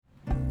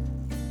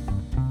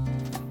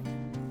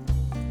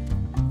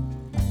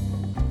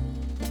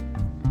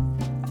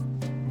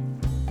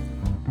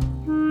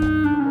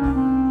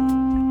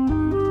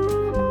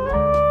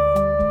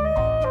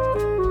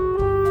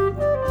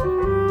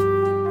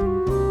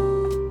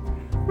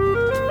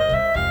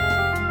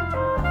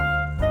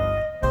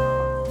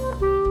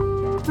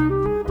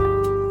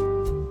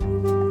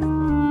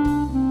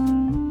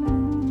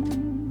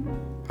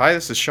Hi,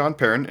 this is Sean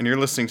Perrin, and you're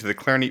listening to the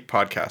Clarinet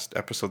Podcast,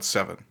 Episode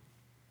 7.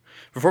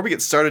 Before we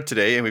get started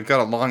today, and we've got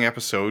a long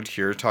episode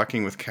here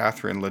talking with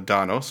Catherine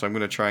Ladano, so I'm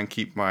going to try and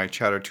keep my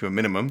chatter to a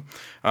minimum.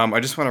 I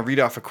just want to read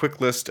off a quick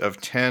list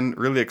of 10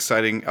 really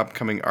exciting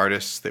upcoming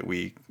artists that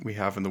we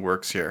have in the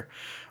works here.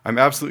 I'm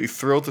absolutely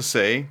thrilled to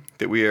say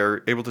that we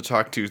are able to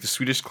talk to the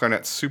Swedish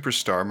clarinet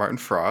superstar Martin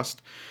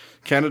Frost,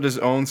 Canada's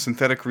own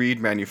synthetic reed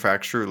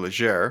manufacturer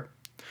Legere,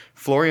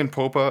 Florian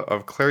Popa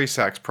of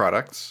Clarisax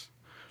Products,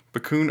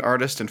 Bakun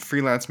artist and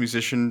freelance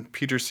musician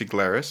Peter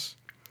Siglaris,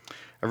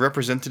 a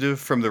representative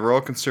from the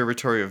Royal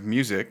Conservatory of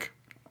Music,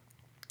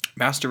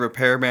 master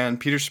repairman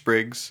Peter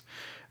Spriggs,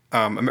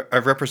 a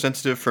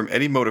representative from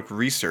Etymotic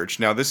Research.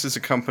 Now, this is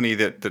a company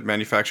that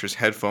manufactures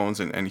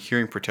headphones and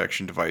hearing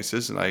protection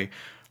devices, and I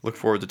look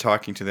forward to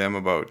talking to them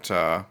about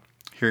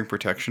hearing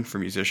protection for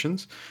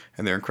musicians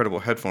and their incredible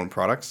headphone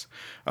products.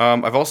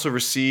 I've also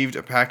received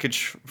a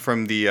package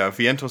from the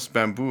Vientos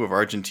Bamboo of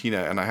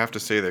Argentina, and I have to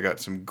say they got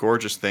some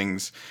gorgeous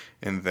things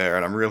in there,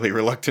 and I'm really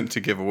reluctant to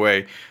give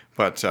away,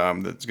 but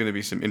there's going to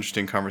be some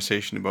interesting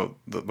conversation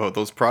about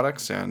those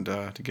products and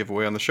to give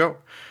away on the show.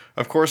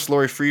 Of course,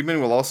 Laurie Friedman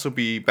will also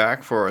be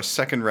back for a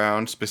second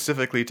round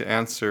specifically to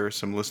answer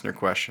some listener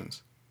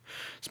questions.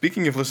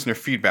 Speaking of listener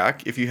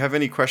feedback, if you have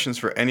any questions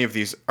for any of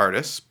these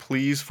artists,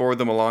 please forward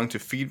them along to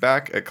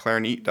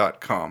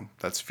feedback@clarinet.com.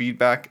 That's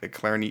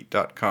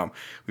feedback@clarinet.com.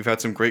 We've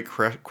had some great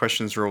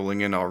questions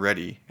rolling in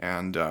already,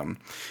 and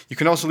you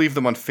can also leave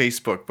them on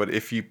Facebook, but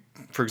if you,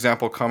 for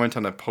example, comment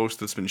on a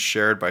post that's been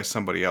shared by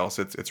somebody else,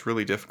 it's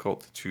really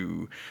difficult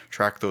to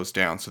track those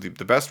down. So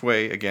the best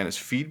way, again, is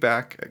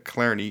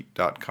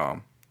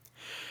feedback@clarinet.com.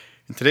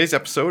 In today's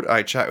episode,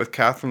 I chat with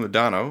Catherine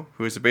Ladano,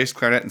 who is a bass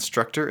clarinet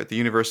instructor at the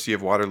University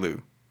of Waterloo.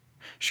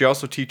 She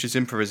also teaches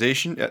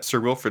improvisation at Sir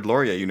Wilfrid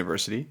Laurier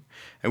University,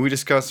 and we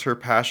discuss her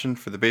passion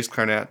for the bass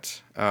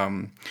clarinet,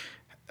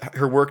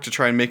 her work to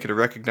try and make it a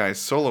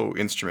recognized solo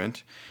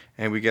instrument,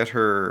 and we get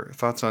her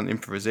thoughts on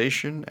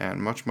improvisation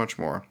and much, much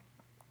more.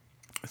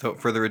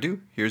 Without further ado,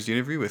 here's the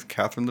interview with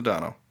Catherine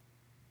Ladano.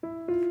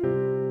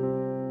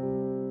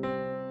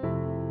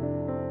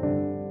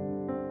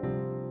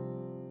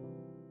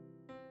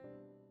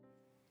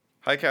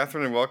 Hi,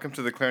 Catherine, and welcome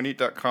to the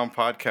Clarinet.com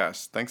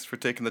podcast. Thanks for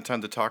taking the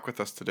time to talk with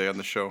us today on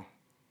the show.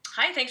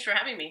 Hi, thanks for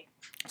having me.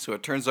 So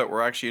it turns out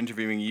we're actually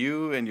interviewing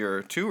you and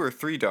your 2 or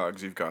 3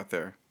 dogs you've got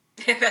there.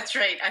 That's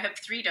right. I have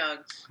 3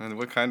 dogs. And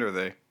what kind are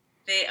they?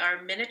 They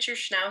are miniature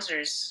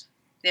schnauzers.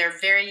 They're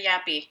very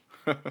yappy.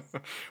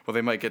 Well,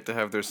 they might get to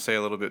have their say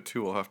a little bit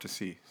too. We'll have to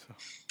see.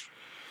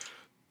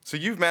 So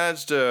you've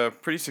managed a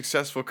pretty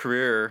successful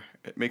career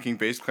at making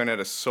bass clarinet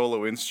a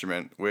solo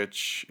instrument,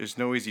 which is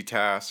no easy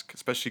task,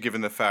 especially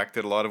given the fact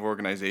that a lot of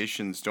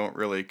organizations don't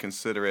really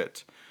consider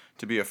it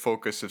to be a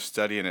focus of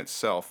study in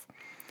itself.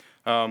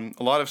 A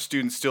lot of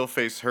students still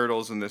face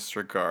hurdles in this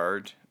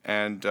regard,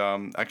 and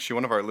actually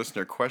one of our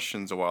listener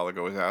questions a while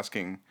ago was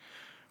asking,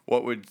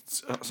 what would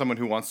someone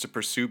who wants to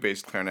pursue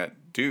bass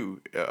clarinet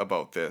do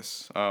about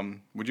this?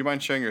 Would you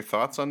mind sharing your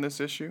thoughts on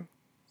this issue?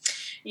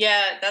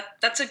 Yeah,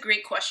 that's a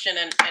great question,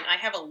 and I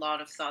have a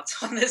lot of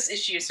thoughts on this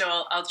issue,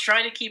 so I'll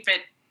try to keep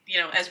it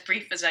as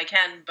brief as I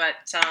can. But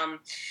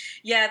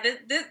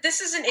this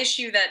is an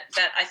issue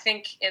that I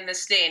think in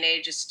this day and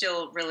age is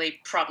still really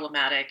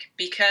problematic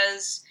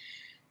because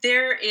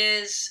there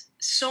is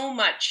so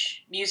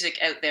much music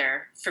out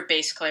there for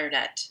bass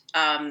clarinet.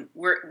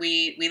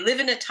 We live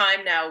in a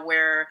time now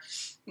where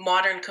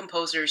modern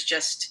composers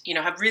just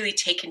have really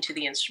taken to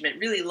the instrument,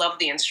 really love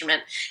the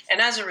instrument,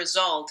 and as a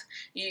result,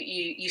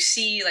 you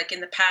see, like, in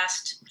the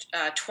past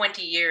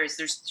 20 years,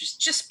 there's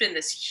just been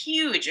this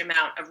huge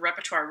amount of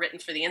repertoire written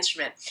for the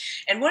instrument.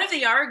 And one of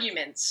the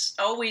arguments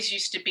always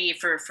used to be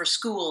for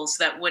schools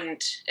that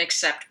wouldn't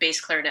accept bass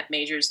clarinet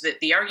majors, that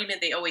the argument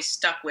they always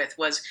stuck with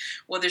was,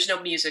 well, there's no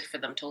music for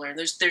them to learn.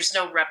 There's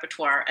no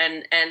repertoire,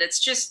 and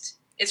it's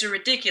a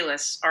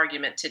ridiculous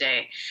argument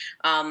today.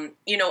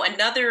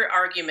 Another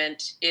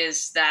argument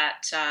is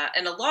that,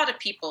 and a lot of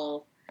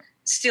people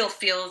still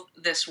feel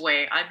this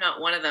way, I'm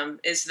not one of them,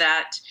 is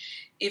that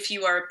if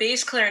you are a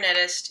bass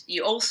clarinetist,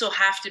 you also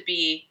have to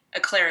be a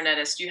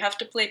clarinetist. You have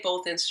to play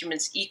both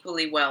instruments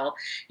equally well.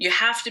 You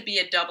have to be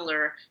a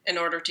doubler in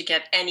order to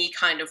get any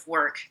kind of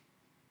work.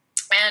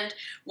 And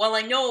while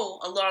I know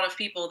a lot of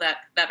people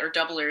that are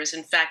doublers,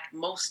 in fact,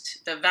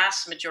 the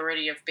vast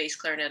majority of bass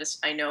clarinetists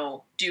I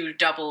know do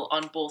double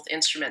on both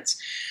instruments,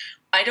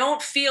 I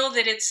don't feel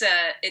that it's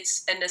a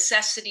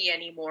necessity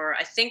anymore.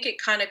 I think it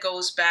kind of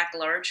goes back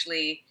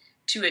largely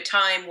to a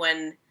time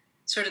when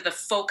sort of the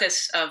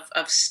focus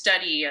of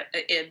study,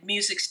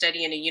 music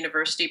study in a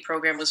university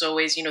program was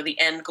always, the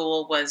end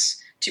goal was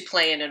to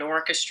play in an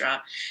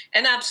orchestra.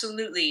 And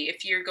absolutely,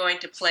 if you're going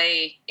to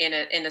play in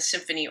a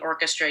symphony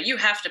orchestra, you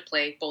have to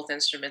play both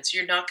instruments.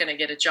 You're not going to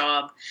get a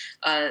job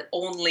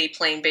only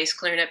playing bass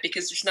clarinet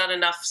because there's not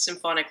enough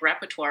symphonic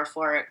repertoire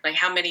for it. Like,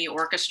 how many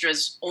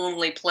orchestras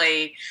only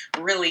play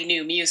really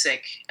new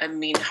music? I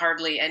mean,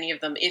 hardly any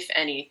of them, if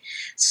any.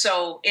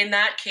 So in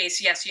that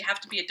case, yes, you have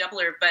to be a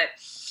doubler, but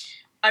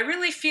I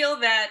really feel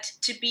that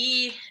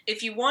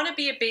if you want to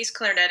be a bass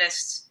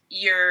clarinetist,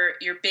 you're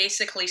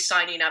basically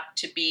signing up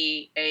to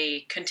be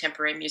a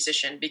contemporary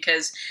musician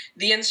because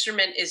the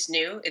instrument is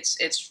new.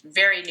 It's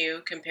very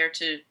new compared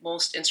to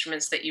most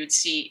instruments that you would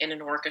see in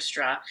an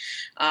orchestra.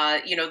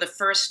 The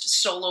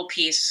first solo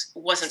piece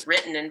wasn't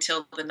written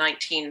until the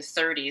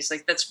 1930s.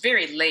 Like that's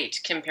very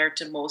late compared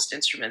to most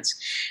instruments,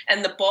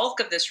 and the bulk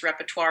of this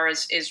repertoire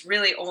is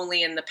really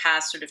only in the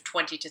past sort of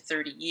 20 to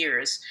 30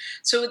 years.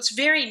 So it's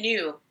very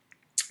new.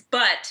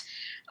 But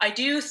I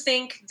do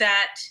think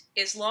that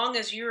as long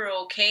as you're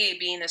okay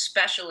being a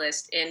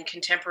specialist in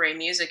contemporary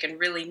music and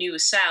really new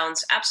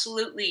sounds,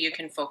 absolutely you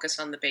can focus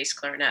on the bass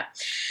clarinet.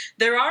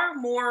 There are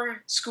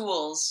more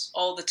schools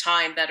all the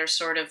time that are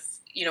sort of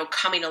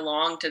coming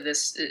along to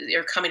this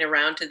or coming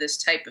around to this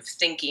type of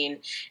thinking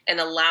and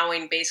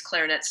allowing bass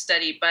clarinet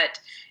study, but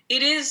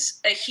it is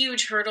a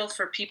huge hurdle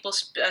for people,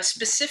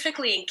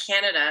 specifically in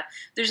Canada.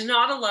 There's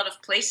not a lot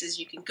of places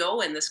you can go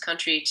in this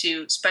country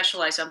to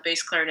specialize on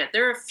bass clarinet.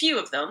 There are a few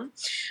of them.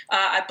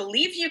 I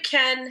believe you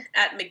can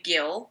at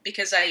McGill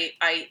because I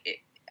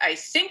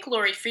think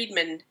Laurie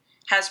Friedman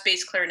has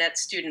bass clarinet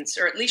students,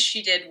 or at least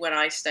she did when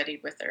I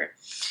studied with her.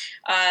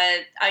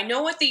 I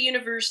know at the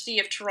University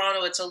of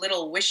Toronto it's a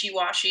little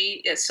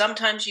wishy-washy.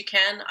 Sometimes you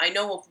can. I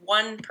know of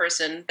one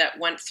person that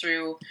went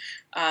through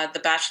the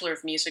Bachelor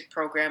of Music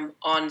program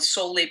on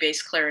solely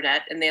bass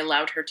clarinet, and they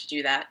allowed her to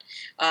do that.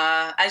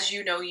 As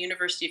you know,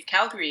 University of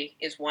Calgary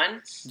is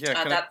one.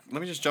 Yeah,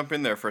 let me just jump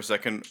in there for a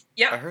second.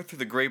 Yep. I heard through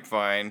the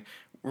grapevine,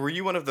 were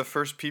you one of the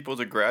first people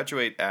to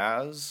graduate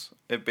as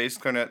a bass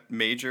clarinet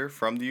major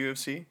from the U of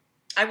C?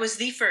 I was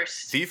the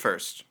first. The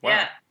first.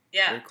 Wow.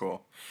 Yeah. Very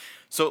cool.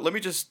 So let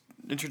me just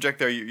interject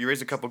there. You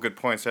raised a couple good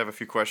points. I have a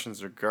few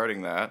questions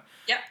regarding that.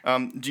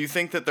 Yep. Do you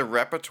think that the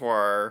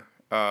repertoire...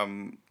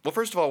 well,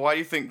 first of all, why do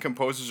you think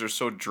composers are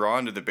so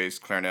drawn to the bass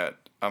clarinet?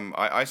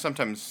 I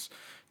sometimes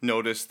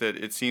notice that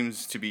it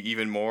seems to be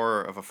even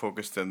more of a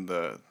focus than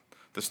the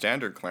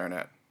standard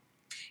clarinet.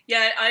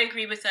 Yeah, I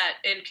agree with that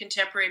in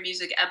contemporary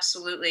music,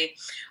 absolutely.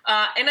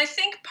 And I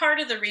think part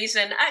of the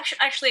reason,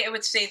 actually, I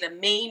would say the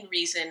main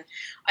reason,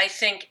 I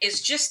think,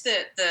 is just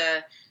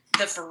the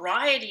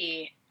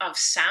variety of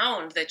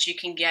sound that you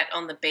can get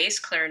on the bass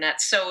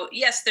clarinet. So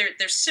yes,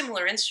 they're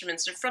similar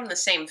instruments; they're from the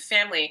same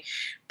family,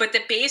 but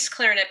the bass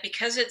clarinet,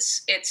 because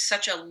it's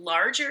such a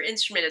larger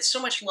instrument, it's so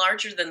much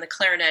larger than the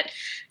clarinet.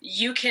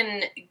 You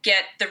can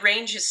get the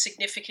range is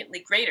significantly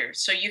greater,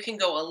 so you can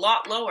go a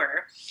lot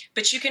lower,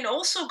 but you can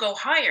also go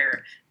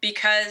higher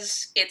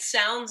because it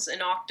sounds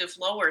an octave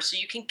lower, so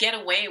you can get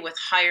away with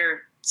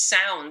higher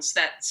sounds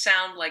that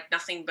sound like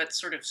nothing but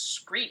sort of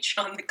screech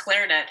on the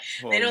clarinet.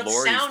 Well, They don't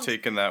Laurie's sound.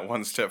 taken that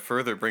one step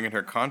further, bringing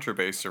her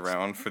contrabass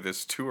around for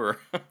this tour.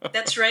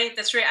 That's right.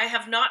 That's right. I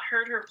have not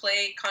heard her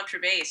play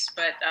contrabass,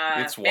 but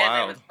It's man, I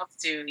wild. would love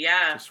to.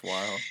 Yeah, Just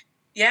wild.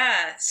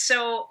 yeah.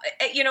 So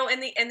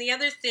and the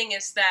other thing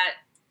is that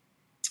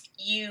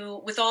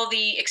you with all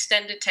the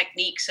extended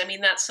techniques, I mean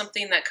that's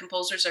something that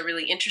composers are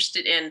really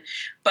interested in,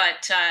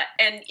 but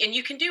and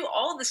you can do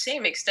all the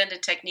same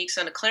extended techniques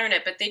on a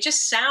clarinet, but they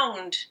just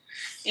sound,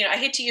 I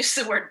hate to use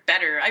the word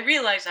better. I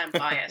realize I'm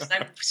biased.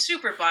 I'm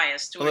super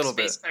biased A towards little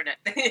space bit.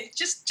 clarinet.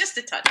 just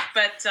a touch,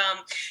 but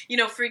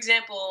for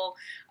example,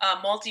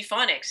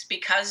 multiphonics,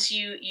 because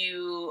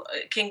you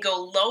can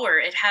go lower,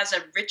 it has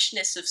a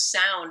richness of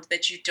sound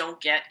that you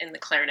don't get in the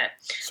clarinet.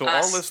 So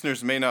all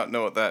listeners may not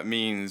know what that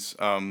means.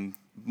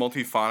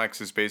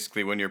 Multiphonics is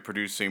basically when you're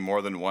producing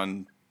more than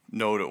one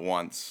note at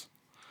once.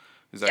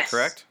 Is that Yes,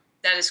 correct?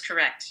 that is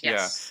correct.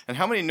 Yes. Yeah. And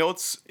how many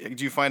notes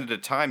do you find at a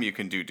time you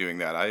can do doing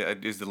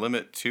that? Is the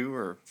limit 2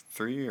 or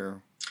 3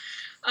 or?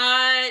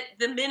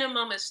 The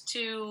minimum is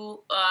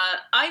two.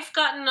 I've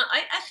gotten,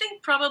 I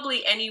think,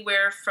 probably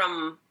anywhere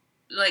from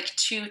like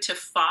 2 to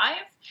 5.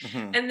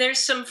 Mm-hmm. And there's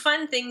some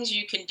fun things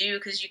you can do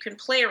because you can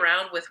play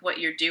around with what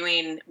you're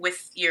doing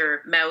with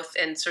your mouth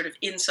and sort of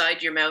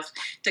inside your mouth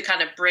to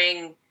kind of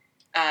bring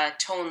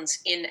tones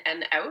in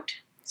and out.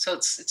 So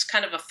it's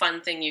kind of a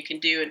fun thing you can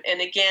do.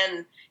 And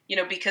again,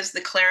 because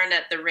the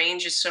clarinet, the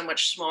range is so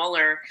much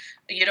smaller,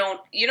 you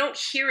don't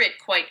hear it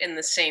quite in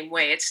the same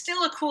way. It's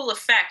still a cool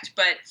effect,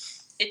 but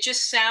it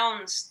just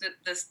sounds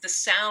the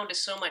sound is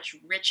so much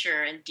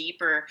richer and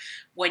deeper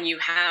when you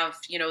have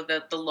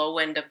the low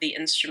end of the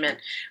instrument.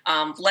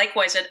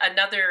 Likewise,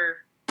 another.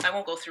 I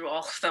won't go through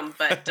all of them,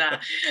 but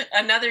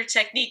another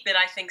technique that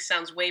I think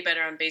sounds way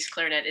better on bass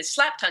clarinet is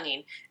slap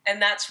tonguing, and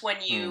that's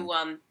when you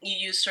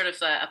use sort of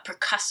a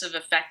percussive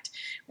effect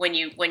when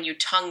you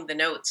tongue the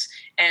notes.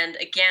 And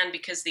again,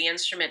 because the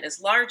instrument is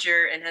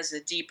larger and has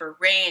a deeper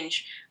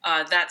range,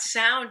 that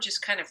sound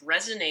just kind of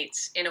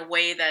resonates in a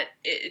way that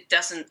it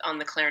doesn't on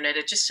the clarinet.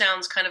 It just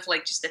sounds kind of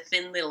like just a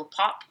thin little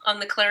pop on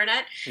the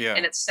clarinet, Yeah.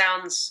 and it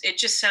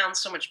just sounds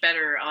so much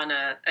better on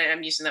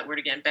I'm using that word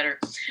again, better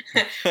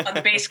on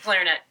the bass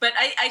clarinet. But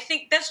I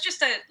think that's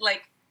just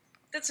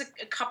that's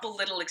a couple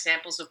little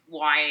examples of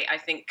why I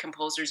think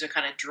composers are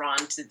kind of drawn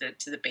to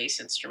the bass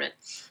instrument.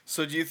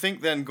 So do you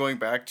think then, going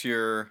back to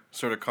your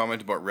sort of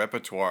comment about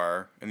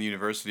repertoire in the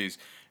universities,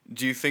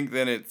 Do you think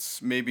then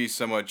it's maybe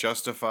somewhat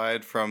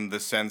justified from the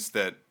sense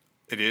that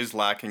it is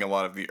lacking a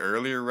lot of the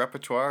earlier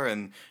repertoire,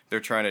 and they're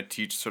trying to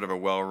teach sort of a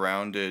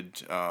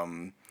well-rounded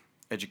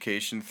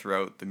education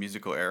throughout the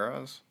musical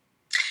eras?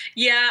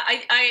 Yeah,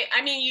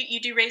 I mean, you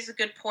do raise a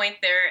good point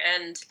there,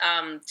 and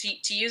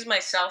to use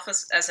myself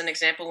as an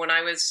example, when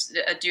I was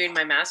doing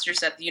my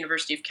master's at the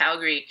University of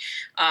Calgary,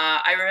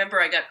 I remember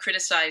I got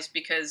criticized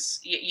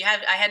because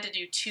I had to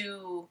do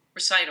two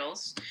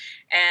recitals,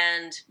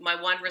 and my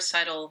one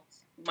recital.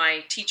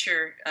 My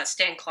teacher,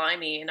 Stan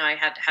Climby, and I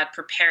had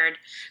prepared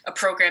a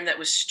program that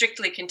was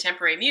strictly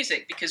contemporary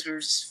music because we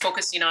were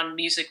focusing on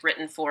music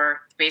written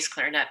for bass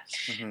clarinet,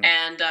 Hmm.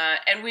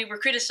 and we were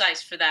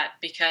criticized for that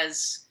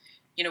because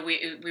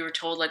we were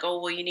told like, oh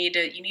well, you need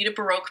a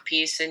baroque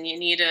piece, and you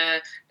need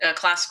a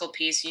classical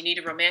piece, you need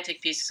a romantic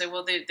piece. So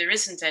well, there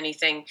isn't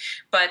anything.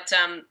 But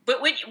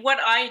what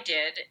I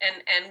did,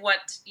 and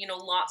what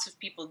lots of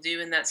people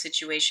do in that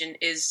situation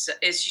is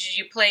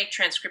you play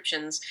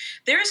transcriptions.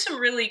 There are some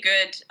really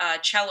good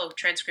cello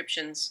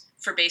transcriptions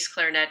for bass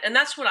clarinet, and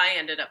that's what I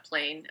ended up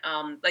playing.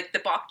 Like the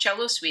Bach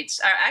cello suites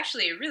are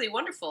actually really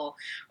wonderful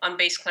on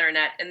bass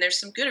clarinet, and there's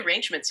some good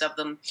arrangements of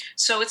them.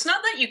 So it's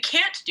not that you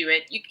can't do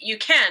it. You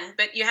can,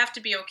 but you have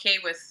to be okay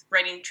with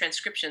writing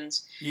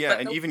transcriptions. Yeah, But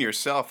and even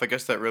yourself, I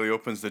guess that really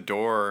opens the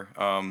door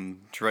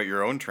to write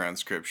your own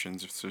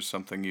transcriptions if there's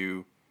something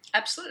you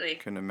absolutely,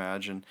 can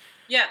imagine.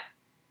 yeah.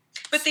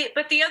 But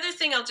the other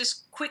thing I'll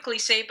just quickly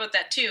say about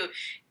that too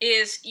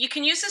is you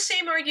can use the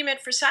same argument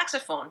for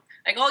saxophone.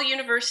 Like all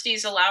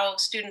universities allow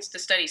students to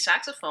study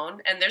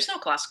saxophone, and there's no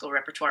classical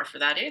repertoire for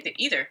that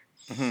either.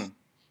 Hmm.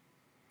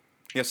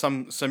 Yeah,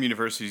 some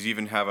universities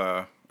even have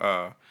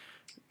a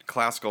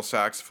classical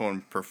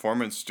saxophone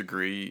performance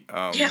degree,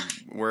 Yeah,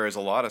 whereas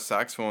a lot of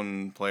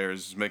saxophone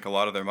players make a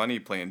lot of their money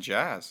playing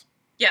jazz.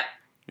 yeah,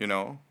 You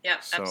know, yeah,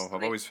 so I've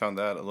absolutely. always found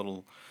that a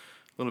little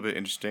bit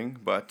interesting.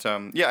 But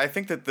yeah, I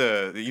think that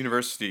the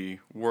university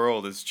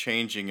world is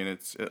changing, and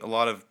it's a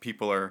lot of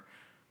people are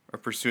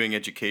pursuing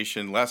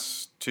education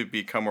less to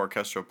become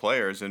orchestral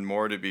players and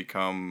more to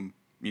become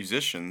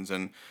musicians.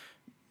 And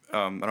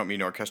I don't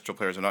mean orchestral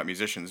players are not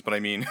musicians, but I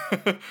mean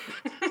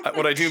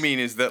what I do mean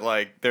is that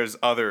like there's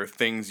other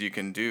things you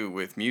can do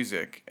with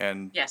music,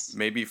 and Yes.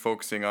 maybe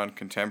focusing on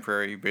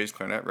contemporary bass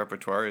clarinet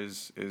repertoire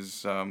is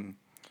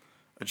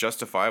a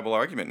justifiable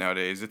argument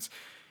nowadays.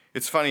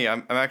 It's funny.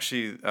 I'm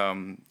actually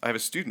I have a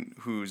student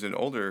who's an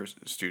older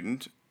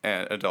student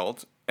and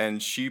adult,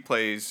 and she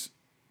plays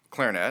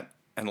clarinet.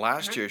 And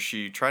last Hmm. year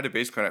she tried a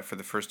bass clarinet for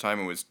the first time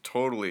and was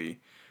totally,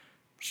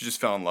 she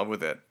just fell in love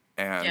with it.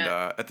 And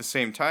Yeah. at the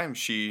same time,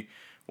 she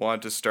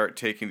wanted to start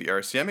taking the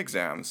RCM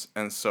exams.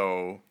 And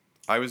so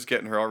I was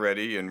getting her all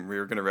ready, and we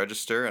were going to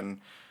register.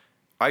 And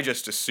I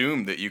just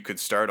assumed that you could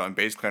start on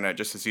bass clarinet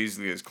just as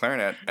easily as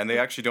clarinet, and they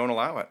actually don't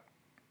allow it.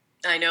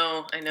 I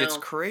know. I It's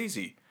know.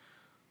 crazy.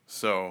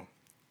 So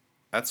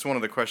that's one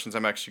of the questions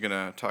I'm actually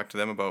going to talk to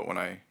them about when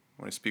I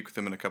speak with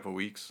them in a couple of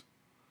weeks.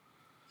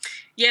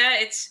 Yeah,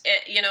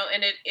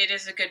 and it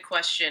is a good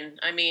question.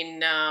 I mean,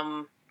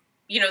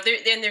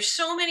 there's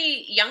so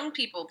many young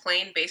people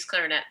playing bass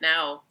clarinet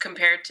now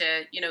compared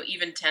to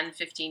even 10,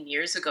 15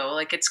 years ago.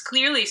 Like it's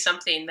clearly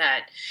something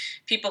that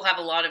people have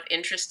a lot of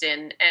interest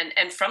in,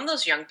 and from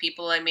those young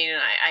people, I mean,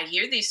 I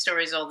hear these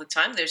stories all the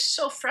time. They're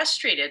so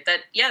frustrated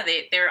that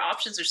their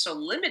options are so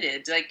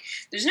limited. Like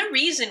there's no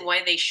reason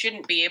why they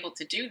shouldn't be able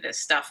to do this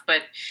stuff,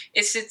 but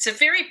it's a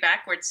very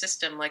backward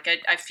system. Like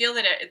I feel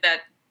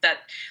that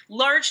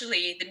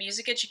largely the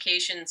music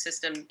education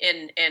system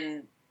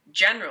in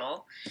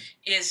general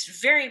is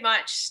very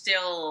much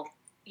still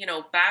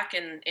back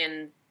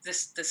in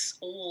this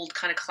old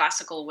kind of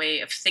classical way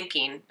of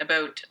thinking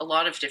about a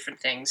lot of different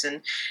things.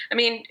 And I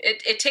mean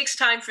it takes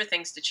time for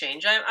things to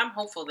change. I'm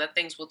hopeful that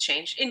things will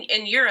change.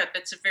 In Europe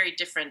it's a very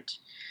different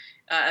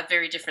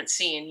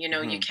scene. You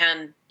Hmm.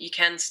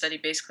 can study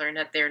bass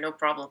clarinet there, no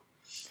problem.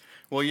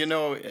 Well,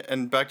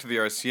 and back to the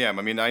RCM.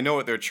 I mean, I know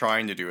what they're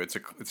trying to do. It's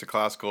a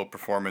classical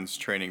performance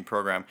training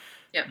program,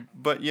 Yeah.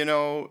 but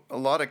a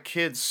lot of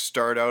kids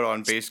start out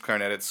on bass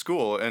clarinet at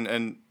school,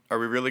 and are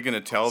we really going to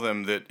tell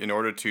them that in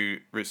order to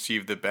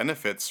receive the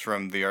benefits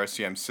from the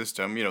RCM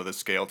system, the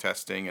scale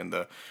testing and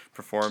the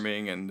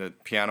performing and the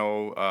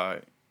piano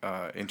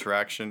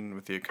interaction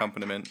with the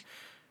accompaniment,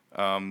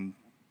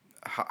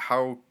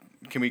 how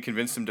can we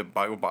convince them to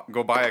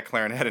go buy a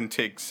clarinet and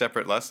take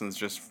separate lessons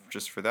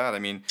just for that? I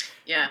mean,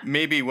 Yeah.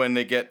 maybe when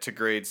they get to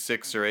grade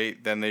 6 or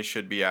 8, then they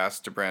should be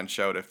asked to branch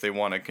out if they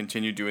want to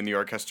continue doing the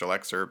orchestral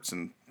excerpts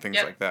and things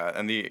Yep. like that,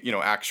 and the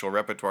actual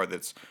repertoire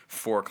that's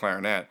for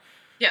clarinet.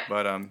 Yeah.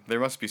 But there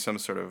must be some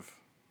sort of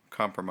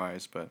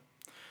compromise. But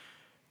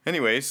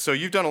anyways, so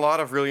you've done a lot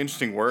of really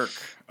interesting work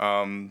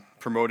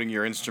promoting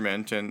your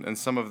instrument, and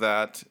some of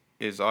that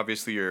is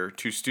obviously your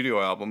two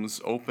studio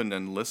albums, Open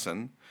and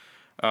Listen.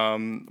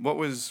 What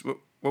was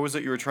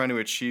it you were trying to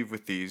achieve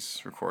with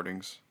these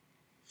recordings?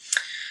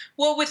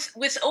 Well,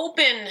 with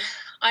Open,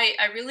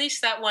 I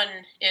released that one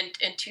in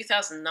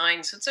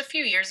 2009, so it's a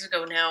few years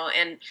ago now.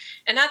 And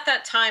at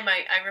that time,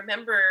 I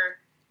remember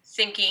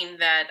thinking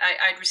that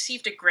I'd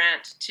received a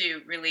grant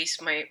to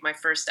release my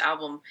first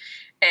album.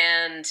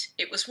 And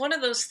it was one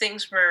of those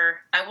things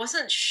where I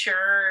wasn't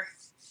sure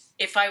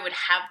if I would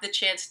have the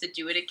chance to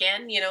do it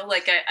again.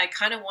 Like I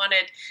kind of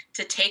wanted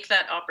to take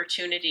that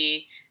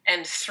opportunity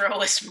and throw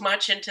as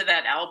much into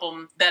that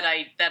album that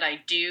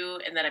I do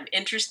and that I'm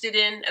interested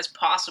in as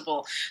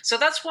possible. So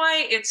that's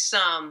why it's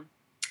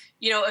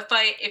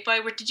if I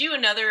were to do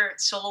another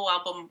solo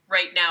album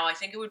right now, I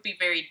think it would be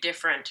very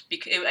different,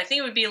 because I think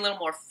it would be a little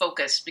more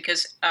focused,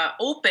 because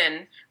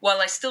Open, while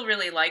I still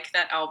really like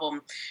that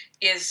album,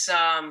 is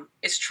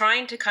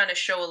trying to kind of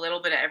show a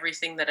little bit of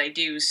everything that I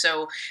do.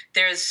 So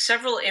there's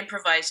several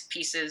improvised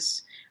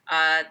pieces.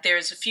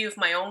 There's a few of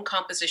my own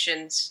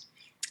compositions.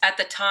 At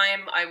the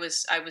time, I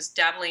was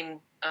dabbling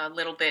a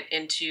little bit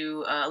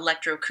into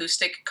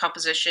electroacoustic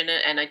composition,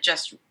 and I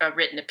just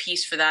written a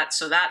piece for that,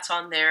 so that's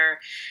on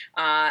there.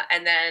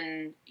 And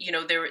then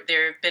there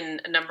have been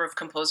a number of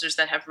composers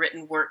that have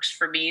written works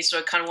for me, so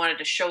I kind of wanted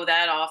to show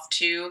that off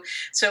too.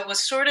 So it was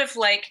sort of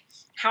like,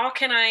 how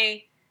can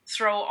I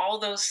throw all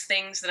those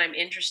things that I'm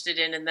interested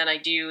in and that I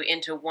do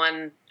into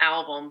one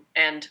album?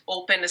 And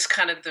Open is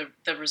kind of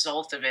the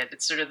result of it.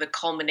 It's sort of the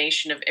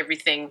culmination of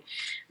everything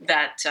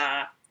that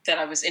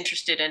I was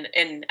interested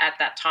in at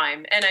that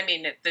time. And I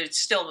mean, there's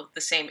still the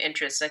same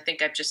interests. I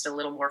think I'm just a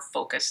little more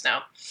focused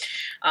now.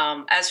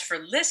 As for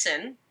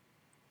Listen,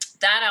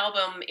 that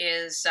album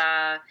is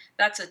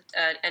that's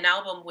an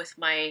album with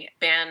my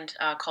band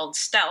called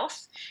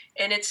Stealth,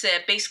 and it's a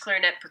bass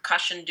clarinet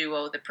percussion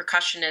duo. The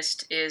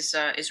percussionist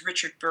is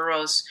Richard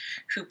Burrows,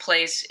 who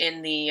plays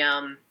in the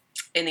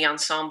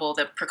ensemble,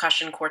 the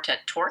percussion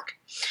quartet Torque.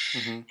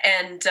 Mm-hmm.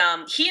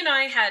 And he and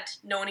I had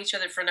known each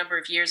other for a number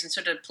of years and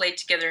sort of played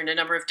together in a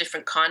number of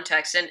different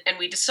contexts. And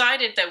we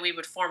decided that we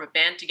would form a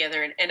band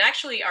together. And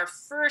actually, our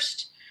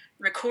first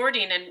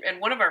recording and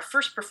one of our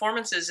first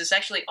performances is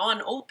actually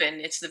on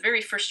Open. It's the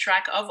very first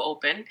track of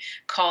Open,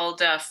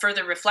 called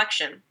Further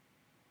Reflection.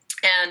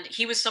 And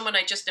he was someone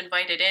I just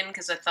invited in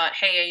because I thought,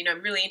 hey,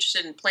 I'm really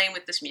interested in playing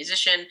with this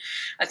musician.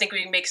 I think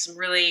we can make some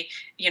really,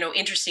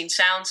 interesting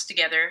sounds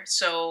together.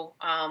 So,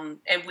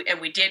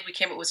 and we did. We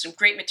came up with some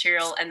great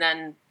material, and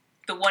then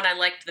the one I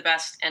liked the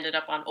best ended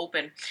up on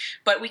Open.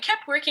 But we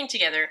kept working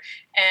together,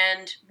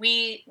 and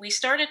we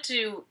started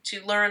to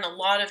learn a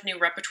lot of new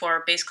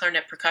repertoire, bass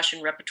clarinet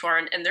percussion repertoire,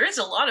 and there is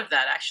a lot of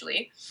that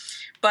actually.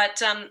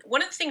 But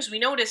one of the things we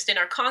noticed in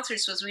our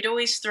concerts was we'd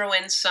always throw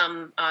in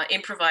some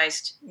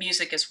improvised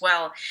music as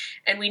well.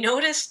 And we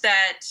noticed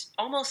that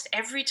almost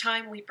every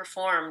time we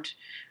performed,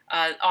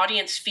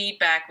 audience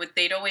feedback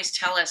they'd always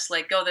tell us,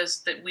 like, oh,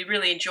 that we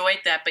really enjoyed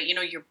that, but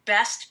your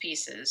best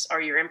pieces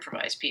are your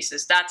improvised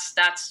pieces.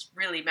 That's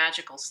really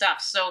magical stuff.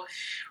 So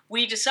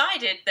we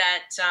decided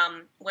that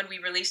when we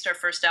released our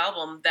first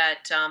album,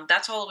 that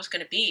that's all it was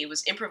going to be. It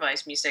was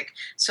improvised music.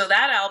 So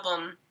that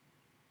album,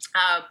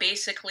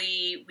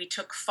 basically, we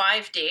took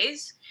 5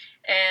 days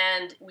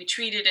and we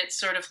treated it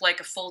sort of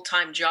like a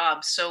full-time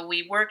job. So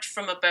we worked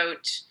from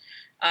about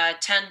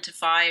 10 to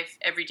 5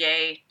 every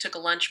day, took a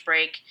lunch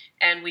break,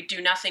 and we do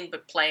nothing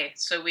but play.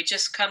 So we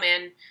just come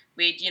in,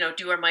 we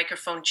do our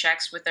microphone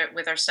checks with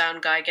our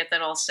sound guy, get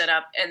that all set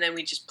up, and then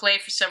we just play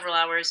for several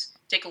hours,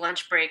 take a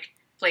lunch break,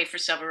 play for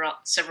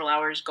several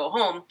hours, go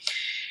home.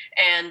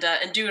 And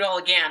do it all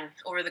again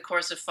over the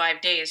course of 5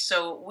 days.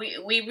 So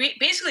we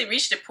basically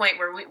reached a point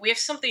where we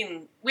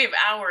have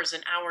hours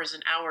and hours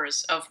and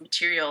hours of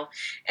material,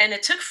 and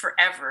it took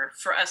forever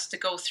for us to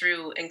go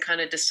through and kind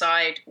of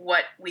decide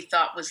what we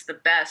thought was the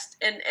best,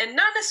 and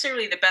not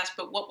necessarily the best,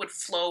 but what would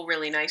flow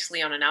really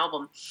nicely on an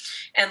album.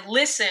 And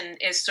Listen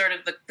is sort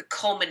of the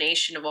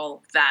culmination of all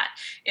of that.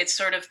 It's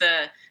sort of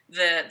the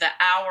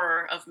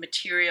hour of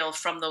material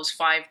from those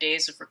 5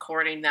 days of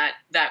recording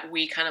that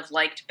we kind of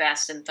liked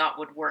best and thought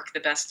would work the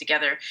best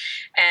together.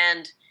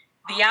 And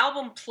the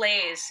album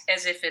plays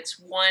as if it's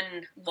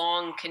one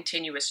long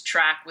continuous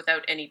track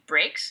without any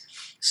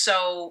breaks.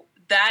 So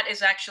that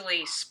is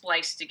actually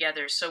spliced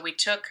together. So we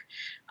took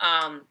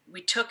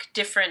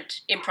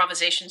different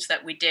improvisations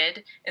that we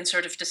did and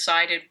sort of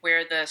decided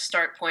where the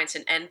start points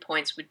and end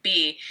points would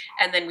be,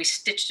 and then we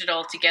stitched it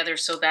all together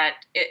so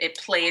that it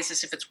plays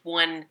as if it's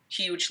one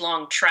huge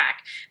long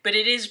track. But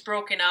it is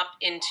broken up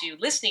into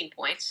listening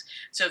points.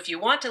 So if you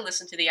want to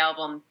listen to the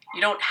album,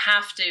 you don't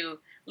have to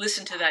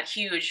listen to that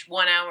huge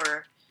 1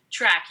 hour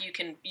track. You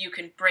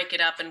can break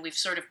it up, and we've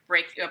sort of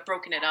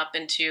broken it up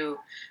into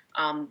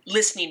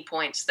listening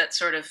points that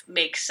sort of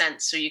make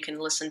sense, so you can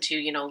listen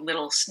to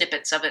little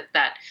snippets of it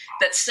that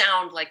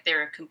sound like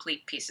they're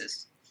complete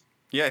pieces.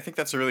 Yeah, I think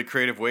that's a really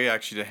creative way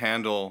actually to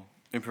handle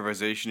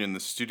improvisation in the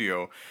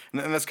studio,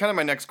 and that's kind of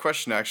my next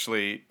question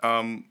actually.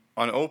 On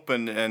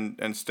Open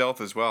and Stealth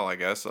as well, I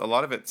guess a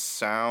lot of it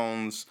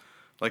sounds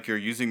like you're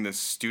using the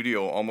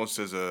studio almost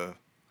as an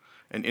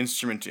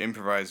instrument to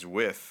improvise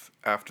with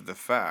after the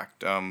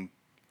fact.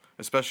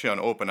 Especially on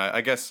Open,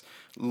 I guess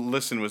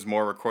Listen was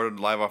more recorded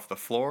live off the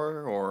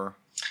floor, or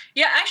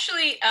yeah,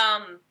 actually,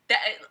 that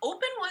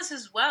Open was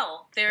as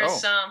well.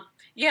 There's oh,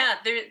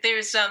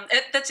 there's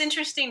that's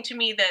interesting to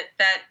me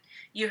that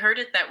you heard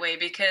it that way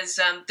because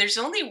there's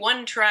only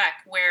one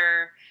track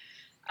where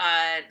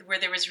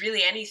there was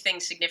really anything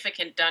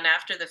significant done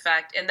after the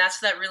fact, and that's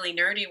that really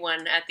nerdy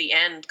one at the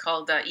end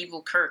called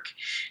Evil Kirk,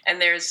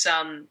 and there's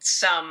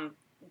some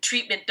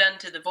treatment done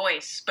to the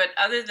voice, but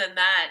other than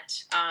that,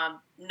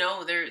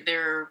 no,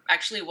 there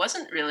actually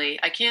wasn't really.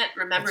 I can't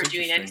remember That's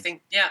doing interesting.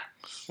 anything. Yeah.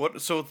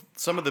 What? So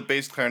some of the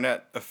bass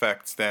clarinet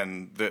effects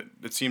then that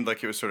it seemed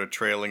like it was sort of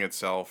trailing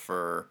itself,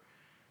 or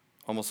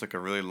almost like a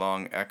really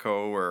long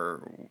echo,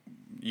 or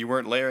you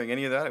weren't layering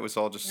any of that. It was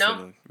all just sort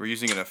No, of we're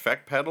using an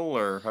effect pedal,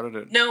 or how did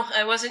it? no,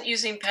 I wasn't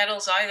using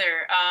pedals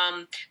either.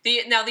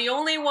 The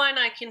only one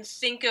I can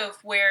think of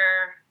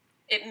where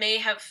it may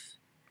have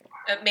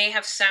it may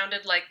have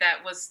sounded like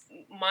that was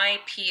my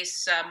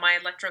piece, my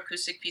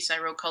electroacoustic piece I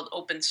wrote called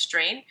Open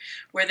Strain,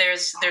 where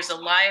there's a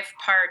live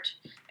part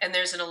and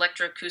there's an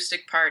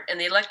electroacoustic part, and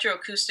the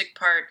electroacoustic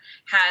part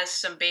has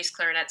some bass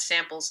clarinet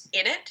samples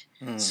in it.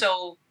 Hmm.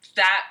 So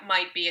that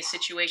might be a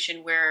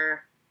situation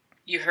where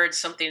you heard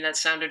something that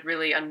sounded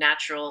really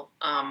unnatural,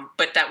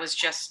 but that was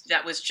just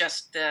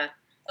the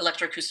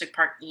electroacoustic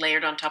part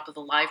layered on top of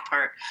the live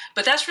part.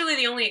 But that's really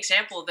the only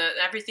example. The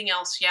everything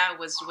else, yeah,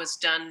 was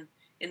done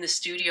in the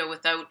studio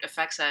without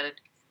effects added.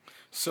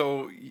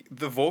 So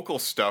the vocal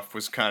stuff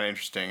was kind of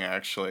interesting,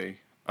 actually.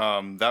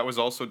 That was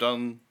also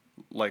done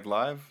like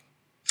live.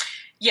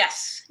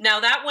 Yes. Now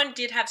that one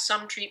did have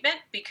some treatment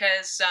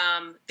because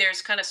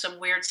there's kind of some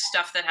weird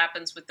stuff that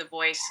happens with the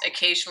voice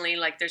occasionally.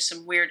 Like there's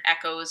some weird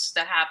echoes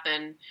that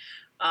happen,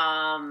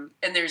 and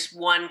there's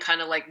one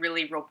kind of like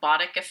really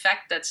robotic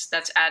effect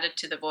that's added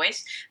to the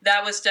voice.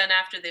 That was done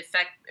after the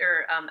effect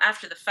or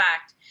after the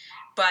fact.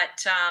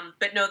 But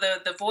no,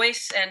 the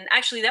voice, and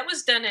actually that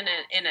was done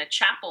in a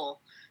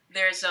chapel.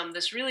 There's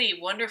this really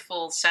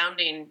wonderful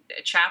sounding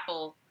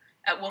chapel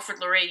at Wilfrid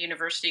Laurier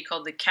University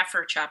called the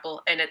Keffer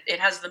Chapel, and it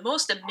has the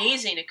most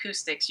amazing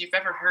acoustics you've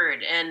ever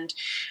heard. And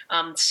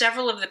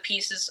several of the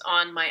pieces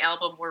on my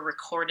album were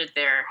recorded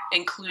there,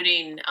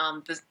 including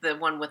the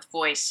one with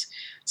voice.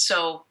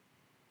 So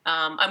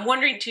I'm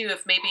wondering too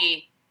if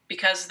maybe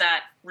because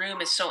that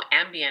room is so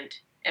ambient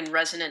and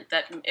resonant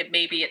that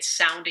maybe it's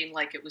sounding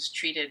like it was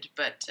treated,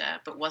 but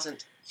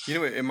wasn't. You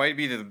know, it might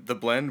be the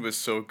blend was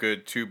so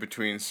good too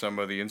between some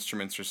of the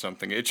instruments or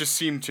something. It just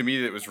seemed to me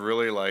that it was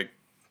really like,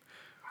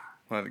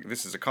 well,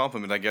 this is a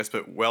compliment, I guess,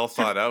 but well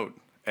thought out,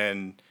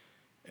 and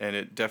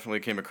it definitely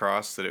came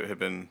across that it had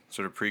been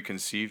sort of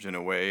preconceived in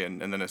a way, and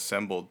then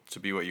assembled to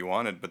be what you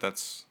wanted. But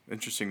that's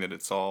interesting that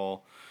it's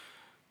all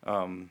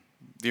the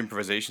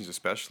improvisations,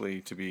 especially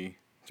to be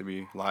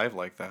live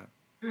like that.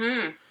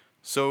 Mm.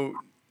 So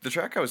the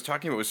track I was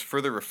talking about was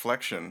Further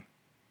Reflection.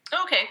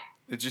 Okay.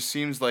 It just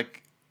seems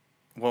like,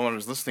 well, when I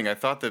was listening, I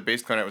thought the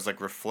bass clarinet was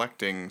like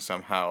reflecting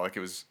somehow, like it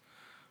was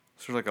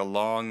sort of like a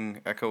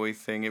long echoey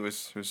thing. It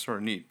was sort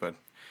of neat, but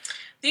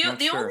I'm not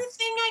The only sure.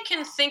 thing I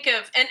can think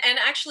of, and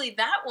actually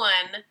that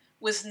one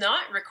was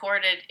not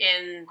recorded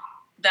in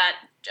that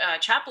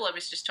chapel I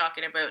was just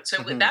talking about.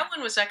 So Hmm. that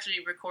one was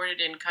actually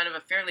recorded in kind of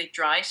a fairly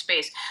dry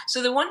space.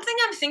 So the one thing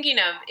I'm thinking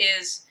of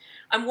is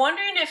I'm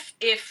wondering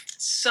if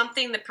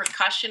something the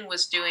percussion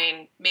was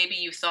doing maybe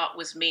you thought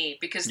was me,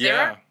 because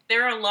Yeah.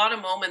 there are a lot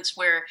of moments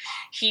where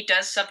he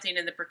does something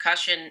in the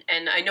percussion,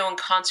 and I know in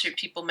concert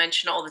people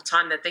mention all the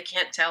time that they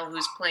can't tell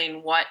who's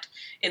playing what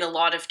in a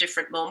lot of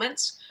different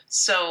moments.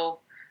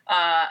 So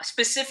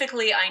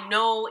specifically, I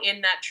know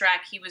in that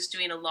track he was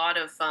doing a lot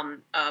of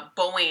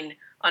bowing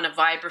on a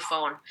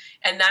vibraphone,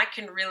 and that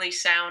can really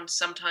sound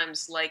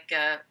sometimes like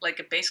a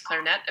bass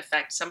clarinet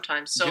effect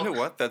sometimes. You So know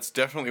what? That's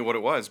definitely what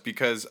it was,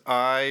 because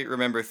I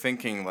remember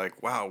thinking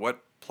like, wow,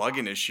 what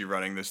plugin is she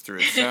running this through?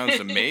 It sounds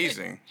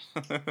amazing.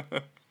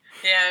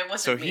 yeah, it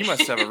So wasn't he me.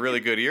 must have a really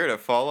good ear to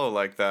follow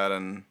like that,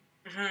 and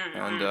Hmm.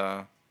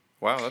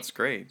 wow, that's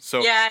great.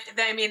 So Yeah,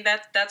 I mean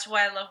that's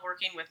why I love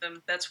working with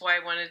him. That's why I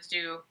wanted to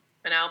do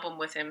an album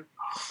with him.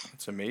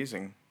 that's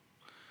amazing.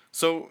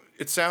 So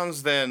it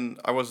sounds then,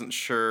 I wasn't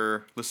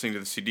sure listening to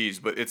the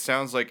CDs, but it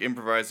sounds like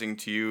improvising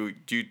to you.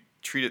 Do you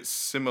treat it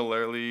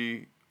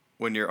similarly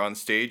when you're on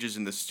stage as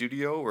in the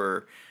studio,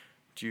 or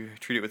do you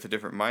treat it with a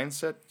different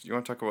mindset? Do you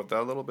want to talk about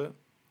that a little bit?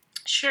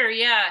 Sure,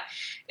 yeah.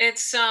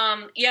 It's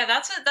yeah,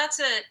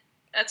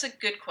 that's a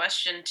good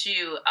question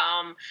too.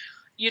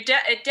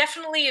 It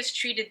definitely is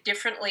treated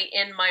differently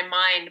in my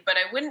mind, but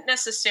I wouldn't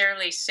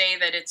necessarily say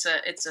that it's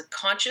a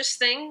conscious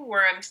thing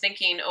where I'm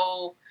thinking,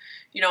 oh,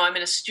 I'm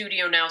in a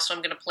studio now, so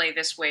I'm going to play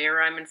this way,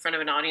 or I'm in front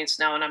of an audience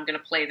now, and I'm going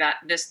to play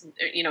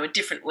a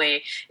different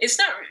way. It's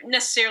not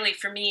necessarily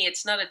for me.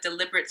 It's not a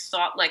deliberate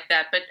thought like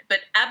that, but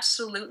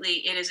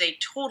absolutely, it is a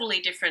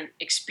totally different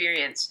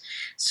experience.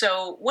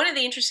 So one of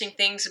the interesting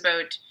things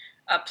about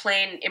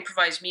playing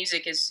improvised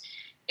music is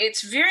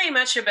it's very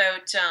much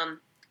about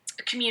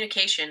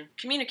communication.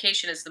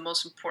 Communication is the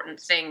most important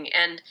thing,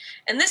 and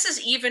this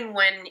is even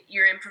when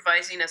you're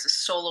improvising as a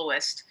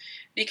soloist,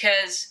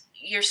 because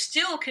you're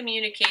still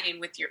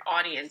communicating with your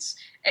audience,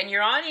 and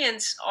your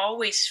audience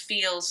always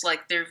feels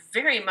like they're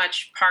very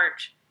much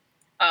part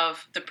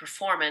of the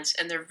performance,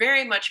 and they're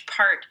very much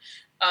part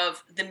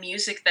of the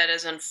music that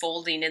is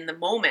unfolding in the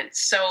moment.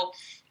 So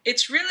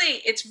it's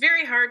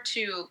very hard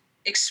to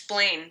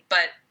explain,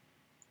 but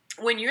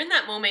when you're in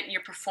that moment and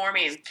you're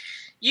performing,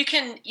 you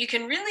can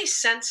really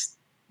sense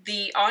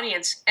the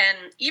audience,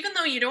 and even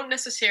though you don't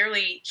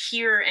necessarily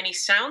hear any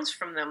sounds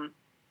from them,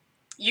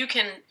 you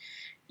can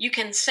you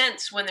can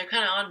sense when they're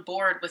kind of on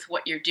board with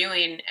what you're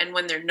doing and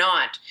when they're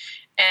not.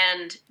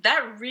 And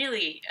that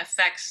really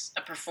affects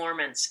a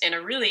performance in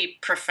a really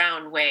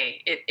profound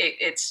way.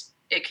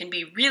 It can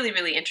be really,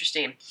 really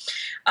interesting.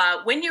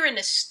 When you're in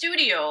a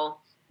studio,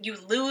 you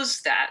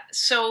lose that.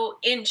 So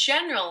in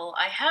general,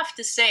 I have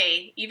to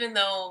say, even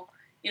though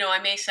I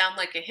may sound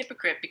like a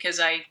hypocrite because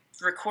I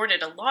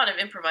recorded a lot of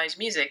improvised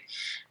music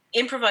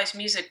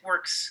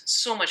works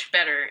so much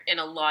better in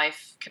a live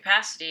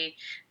capacity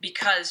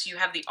because you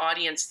have the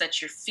audience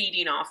that you're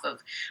feeding off of.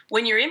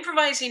 When you're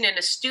improvising in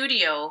a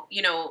studio,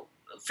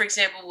 for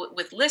example,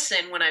 with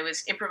Listen, when I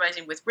was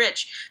improvising with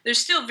Rich, there's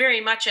still very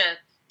much a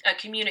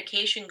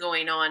communication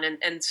going on,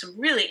 and some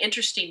really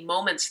interesting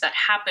moments that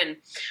happen,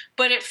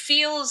 but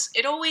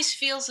it always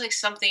feels like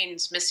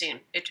something's missing.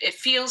 It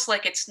feels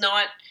like it's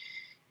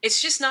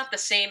just not the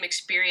same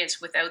experience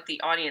without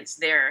the audience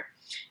there.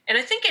 And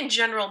I think in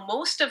general,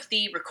 most of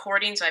the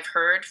recordings I've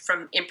heard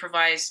from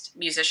improvised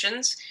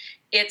musicians,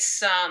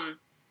 it's I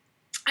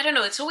don't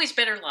know, it's always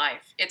better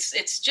live.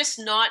 It's just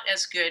not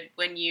as good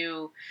when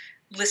you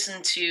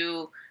listen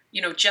to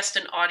just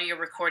an audio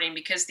recording,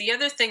 because the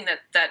other thing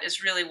that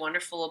is really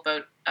wonderful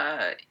about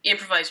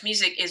improvised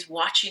music is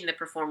watching the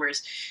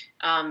performers.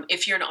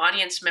 If you're an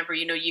audience member,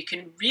 you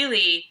can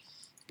really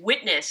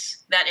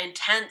witness that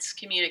intense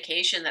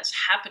communication that's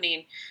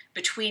happening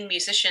between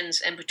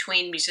musicians and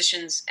between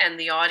musicians and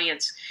the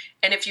audience.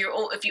 And if you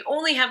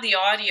only have the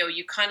audio,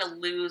 you kind of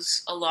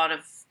lose a lot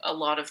of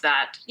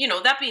that.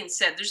 That being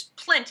said, there's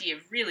plenty of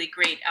really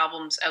great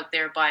albums out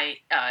there by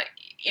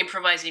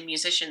improvising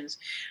musicians,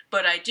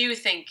 but I do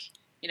think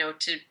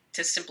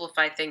to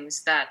simplify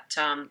things, that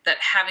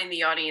having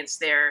the audience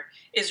there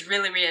is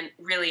really, really,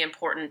 really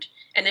important,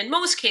 and in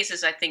most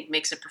cases, I think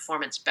makes a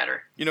performance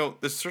better.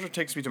 This sort of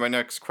takes me to my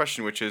next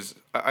question, which is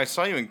I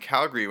saw you in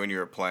Calgary when you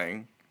were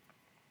playing,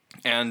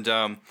 and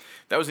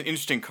that was an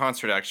interesting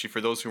concert, actually.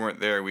 For those who weren't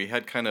there, we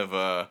had kind of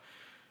a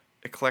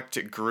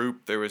eclectic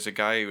group. There was a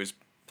guy who was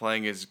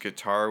playing his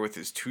guitar with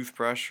his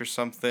toothbrush or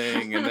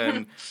something, and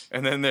then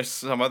and then there's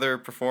some other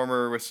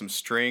performer with some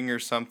string or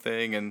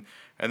something, and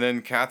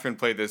then Catherine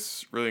played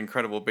this really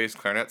incredible bass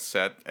clarinet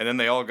set, and then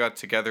they all got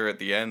together at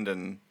the end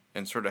and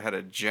sort of had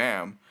a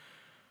jam.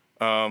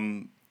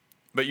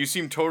 But you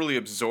seem totally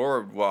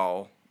absorbed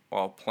while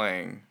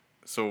playing.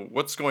 So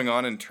what's going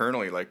on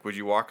internally? Like, would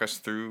you walk us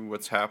through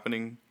what's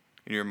happening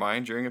in your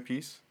mind during a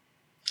piece?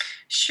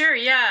 Sure,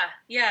 yeah.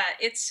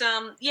 It's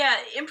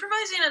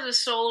improvising as a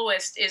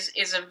soloist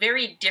is a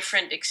very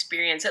different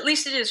experience. At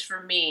least it is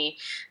for me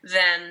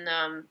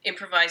than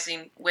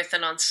improvising with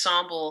an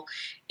ensemble.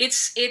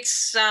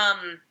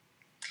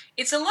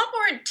 It's a lot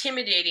more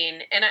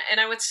intimidating, and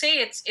I would say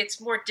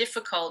it's more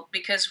difficult,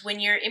 because when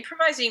you're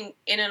improvising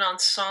in an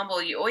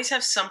ensemble, you always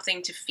have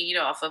something to feed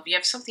off of. You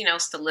have something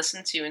else to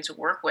listen to and to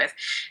work with.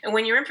 And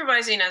when you're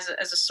improvising as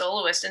a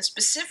soloist, and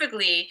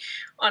specifically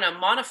on a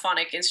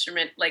monophonic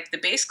instrument like the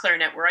bass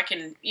clarinet, where I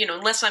can,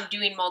 unless I'm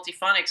doing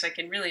multiphonics, I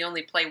can really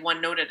only play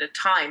one note at a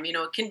time.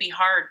 It can be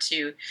hard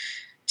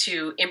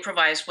to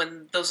improvise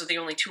when those are the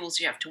only tools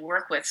you have to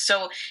work with.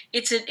 So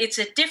it's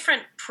a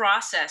different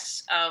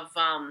process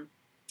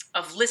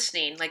of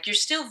listening. Like, you're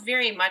still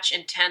very much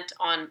intent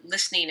on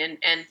listening,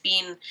 and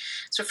being,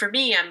 so for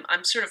me,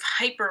 I'm sort of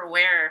hyper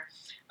aware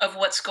of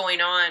what's going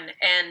on.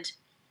 And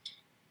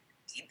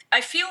I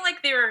feel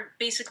like there are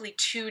basically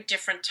two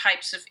different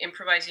types of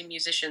improvising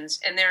musicians.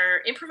 And there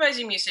are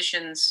improvising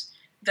musicians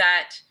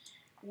that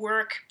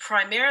work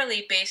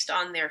primarily based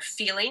on their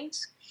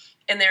feelings,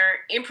 and there are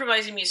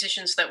improvising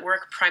musicians that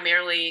work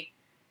primarily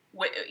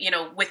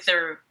with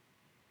their,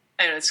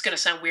 I know it's going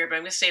to sound weird, but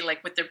I'm going to say,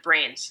 like, with their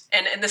brains.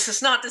 And this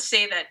is not to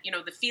say that,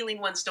 the feeling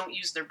ones don't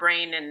use their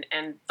brain,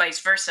 and vice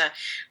versa.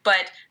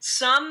 But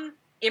some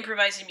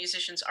improvising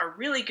musicians are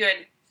really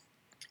good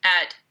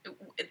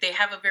they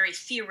have a very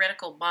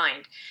theoretical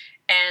mind,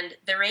 and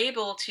they're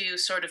able to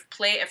sort of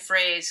play a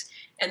phrase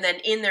and then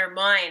in their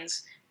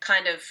minds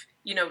kind of,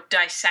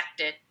 dissect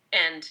it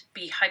and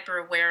be hyper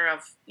aware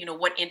of,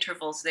 what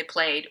intervals they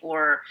played,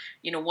 or,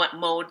 what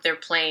mode they're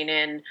playing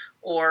in,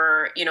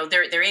 or,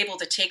 they're able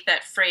to take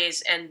that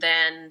phrase and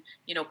then,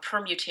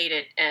 permutate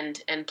it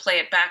and play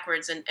it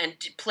backwards, and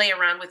play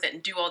around with it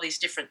and do all these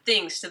different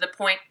things, to the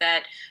point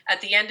that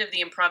at the end of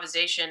the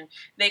improvisation,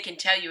 they can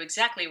tell you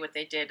exactly what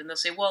they did. And they'll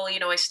say, well,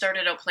 I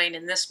started out playing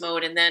in this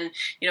mode, and then,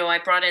 I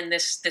brought in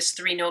this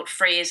 3-note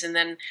phrase, and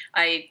then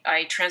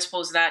I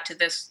transposed that to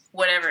this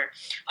whatever.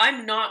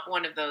 I'm not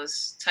one of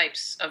those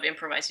types of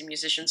improvising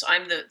musicians.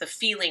 I'm the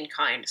feeling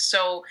kind.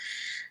 So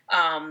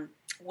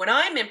when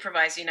I'm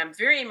improvising, I'm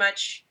very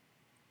much,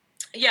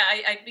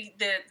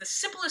 the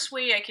simplest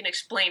way I can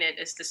explain it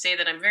is to say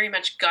that I'm very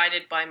much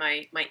guided by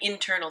my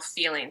internal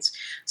feelings.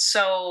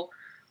 So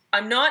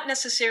I'm not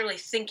necessarily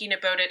thinking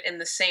about it in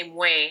the same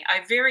way.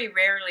 I very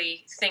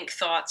rarely think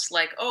thoughts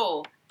like,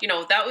 "Oh,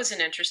 that was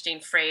an interesting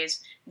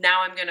phrase.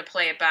 Now I'm going to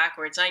play it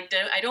backwards." I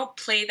don't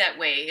play that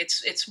way.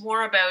 It's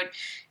more about,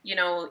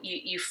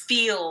 you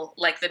feel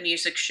like the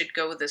music should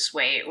go this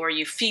way, or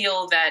you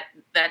feel that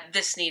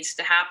this needs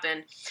to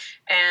happen.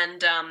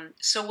 And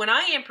so when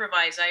I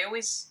improvise, I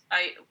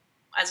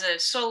as a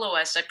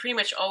soloist, I pretty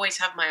much always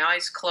have my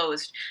eyes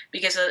closed,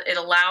 because it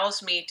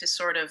allows me to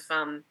sort of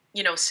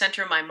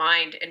center my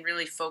mind and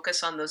really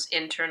focus on those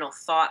internal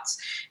thoughts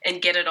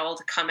and get it all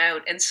to come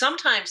out. And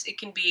sometimes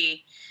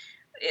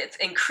it's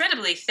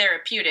incredibly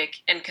therapeutic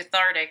and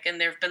cathartic.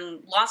 And there have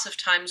been lots of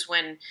times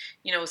when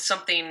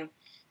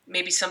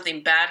maybe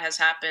something bad has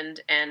happened,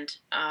 and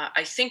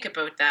I think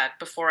about that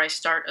before I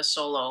start a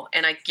solo,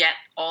 and I get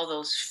all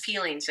those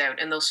feelings out,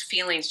 and those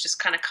feelings just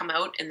kind of come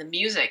out in the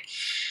music.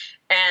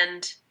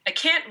 And I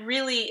can't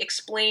really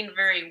explain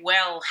very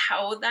well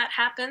how that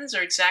happens,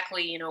 or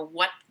exactly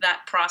what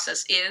that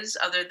process is,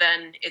 other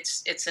than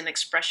it's an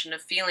expression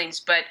of feelings.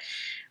 But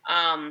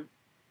um,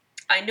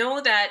 I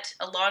know that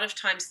a lot of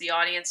times the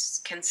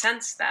audience can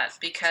sense that,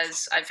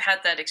 because I've had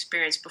that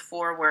experience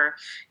before where,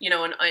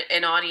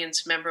 an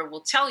audience member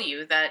will tell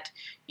you that,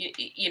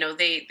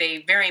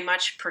 they very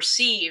much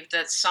perceived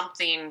that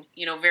something,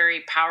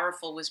 very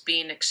powerful was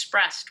being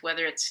expressed,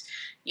 whether it's,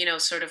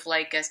 sort of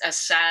like a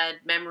sad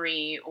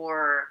memory,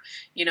 or,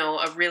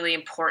 a really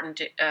important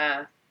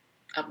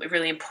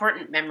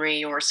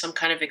memory, or some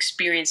kind of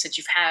experience that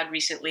you've had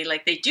recently.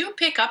 Like, they do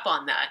pick up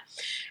on that.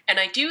 And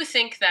I do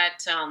think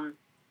that,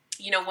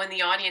 when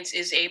the audience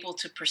is able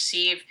to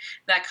perceive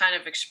that kind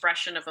of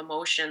expression of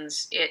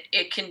emotions,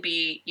 it can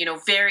be,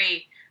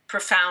 very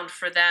profound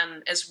for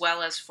them as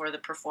well as for the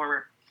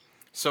performer.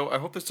 So I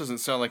hope this doesn't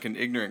sound like an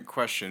ignorant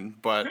question,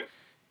 but Mhm.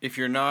 if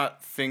you're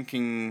not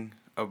thinking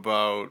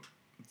about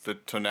the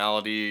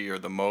tonality or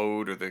the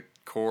mode or the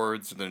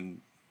chords,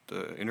 then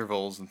the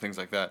intervals and things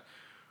like that,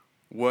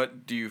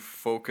 what do you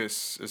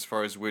focus as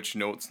far as which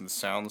notes and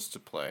sounds to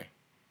play?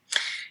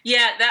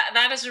 Yeah,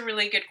 that is a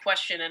really good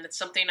question, and it's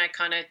something I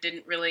kind of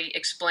didn't really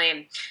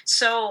explain.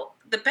 So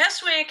the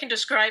best way I can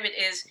describe it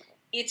is,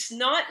 it's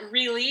not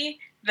really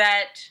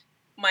that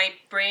my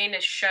brain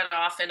is shut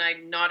off and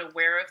I'm not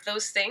aware of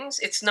those things.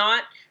 It's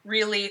not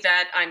really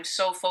that I'm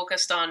so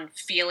focused on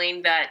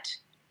feeling that,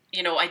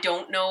 I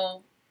don't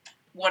know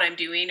what I'm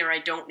doing, or I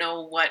don't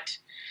know what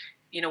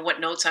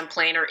notes I'm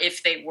playing, or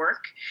if they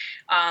work.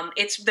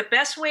 It's the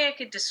best way I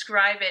could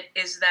describe it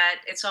is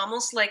that it's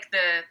almost like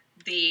the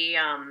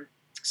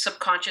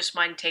subconscious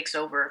mind takes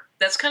over.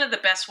 That's kind of the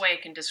best way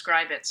I can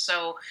describe it.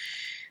 So,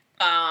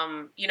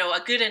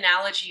 a good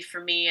analogy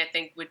for me, I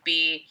think, would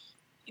be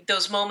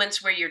those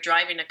moments where you're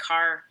driving a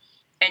car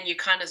and you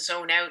kind of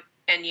zone out,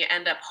 and you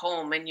end up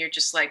home and you're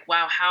just like,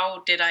 wow,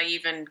 how did I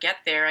even get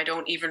there? I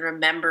don't even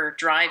remember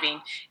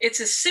driving.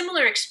 It's a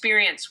similar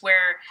experience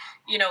where,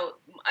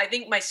 I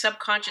think my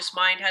subconscious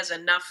mind has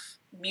enough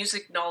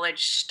music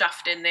knowledge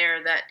stuffed in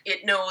there that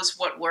it knows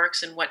what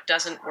works and what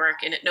doesn't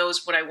work, and it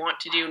knows what I want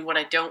to do and what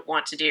I don't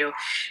want to do.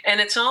 And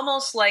it's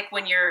almost like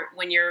when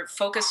you're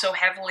focused so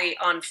heavily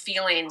on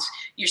feelings,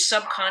 your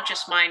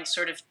subconscious mind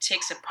sort of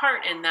takes a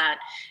part in that,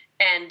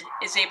 and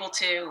is able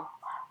to,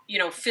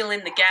 fill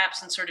in the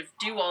gaps and sort of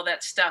do all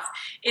that stuff.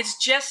 It's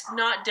just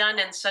not done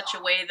in such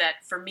a way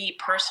that, for me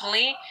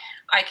personally,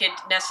 I could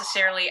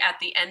necessarily at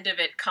the end of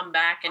it come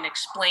back and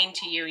explain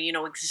to you,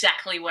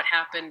 exactly what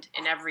happened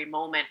in every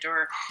moment,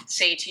 or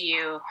say to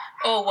you,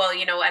 oh, well,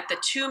 at the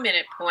 2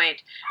 minute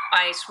point,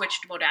 I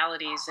switched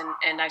modalities,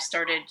 and I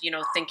started,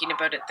 thinking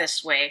about it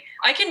this way.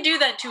 I can do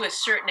that to a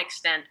certain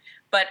extent,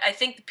 but I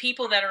think the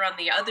people that are on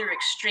the other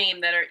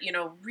extreme, that are,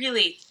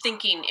 really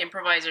thinking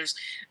improvisers,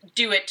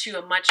 do it to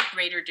a much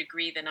greater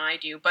degree than I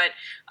do. But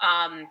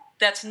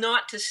that's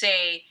not to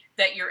say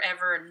that you're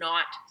ever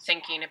not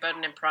thinking about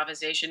an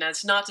improvisation.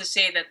 That's not to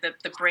say that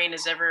the brain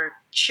is ever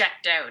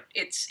checked out.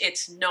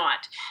 It's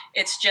not.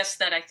 It's just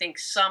that I think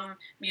some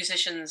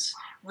musicians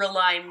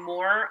rely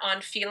more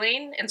on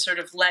feeling and sort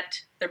of let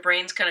their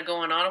brains kind of go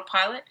on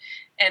autopilot,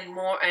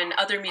 and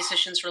other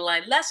musicians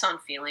rely less on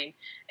feeling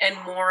and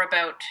more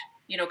about,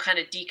 kind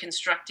of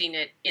deconstructing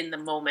it in the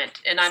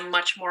moment. And I'm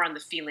much more on the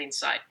feeling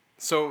side.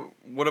 So,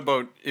 what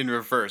about in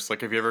reverse?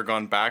 Like, have you ever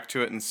gone back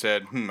to it and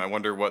said, I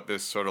wonder what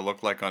this sort of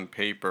looked like on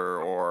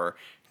paper? Or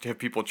have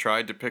people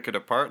tried to pick it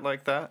apart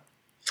like that?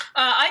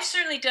 I've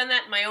certainly done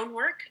that in my own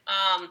work.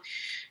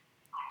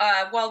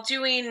 While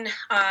doing,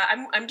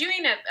 I'm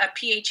doing a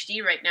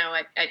PhD right now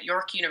at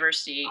York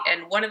University,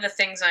 and one of the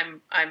things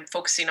I'm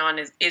focusing on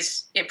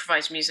is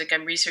improvised music.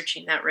 I'm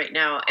researching that right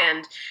now.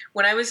 And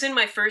when I was in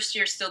my first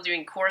year, still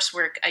doing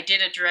coursework, I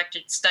did a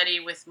directed study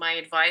with my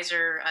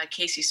advisor,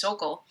 Casey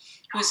Sokol,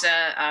 who's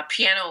a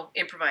piano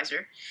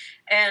improviser.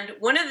 And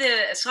one of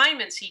the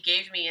assignments he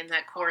gave me in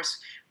that course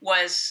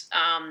was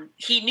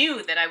he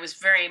knew that I was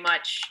very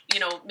much,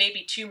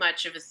 maybe too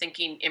much of a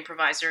thinking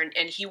improviser,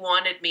 and he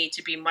wanted me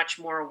to be much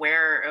more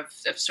aware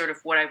of sort of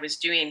what I was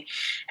doing.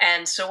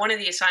 And so one of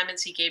the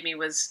assignments he gave me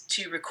was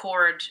to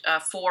record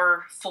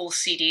 4 full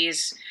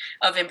CDs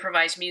of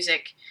improvised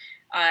music.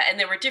 And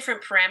there were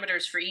different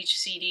parameters for each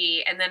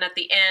CD. And then at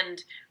the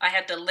end, I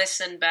had to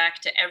listen back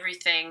to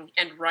everything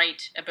and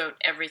write about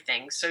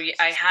everything. So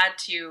I had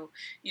to,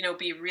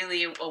 be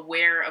really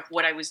aware of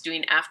what I was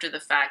doing after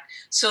the fact.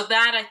 So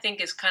that I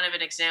think is kind of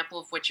an example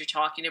of what you're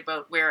talking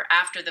about, where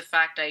after the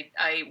fact,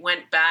 I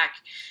went back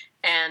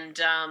and,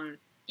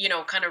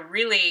 kind of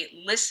really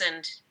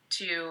listened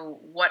to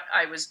what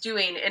I was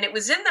doing. And it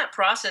was in that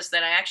process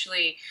that I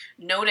actually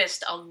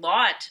noticed a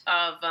lot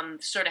of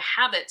sort of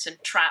habits and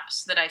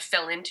traps that I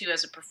fell into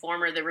as a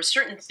performer. There were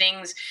certain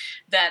things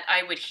that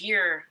I would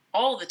hear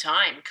all the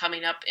time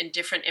coming up in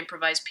different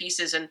improvised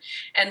pieces,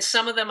 and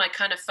some of them I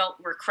kind of felt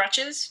were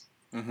crutches.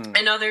 Mm-hmm.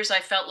 And others I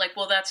felt like,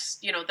 well, that's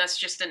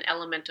just an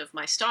element of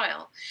my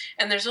style.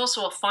 And there's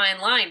also a fine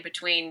line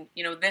between,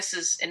 this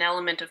is an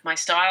element of my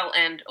style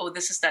and, oh,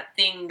 this is that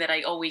thing that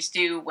I always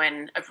do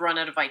when I've run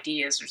out of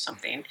ideas or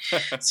something.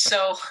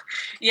 So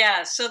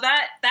yeah, so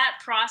that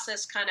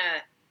process kind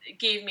of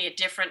gave me a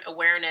different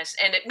awareness,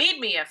 and it made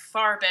me a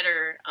far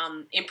better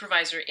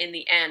improviser in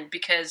the end,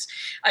 because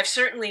I've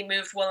certainly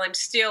moved. While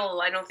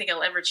I don't think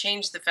I'll ever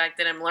change the fact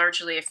that I'm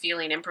largely a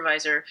feeling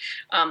improviser.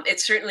 It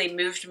certainly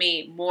moved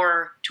me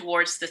more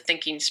towards the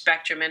thinking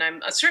spectrum, and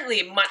I'm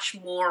certainly much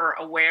more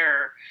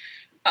aware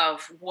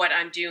of what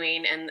I'm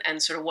doing,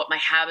 and sort of what my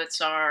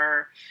habits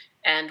are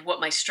and what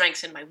my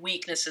strengths and my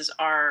weaknesses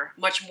are,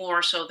 much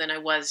more so than I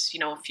was,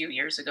 a few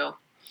years ago.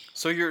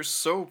 So you're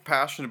so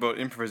passionate about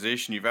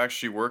improvisation, you've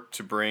actually worked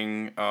to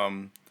bring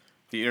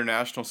the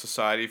International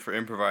Society for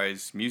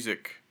Improvised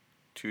Music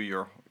to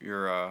your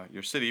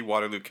city,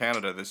 Waterloo,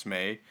 Canada, this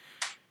May.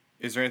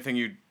 Is there anything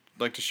you'd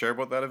like to share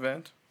about that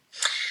event?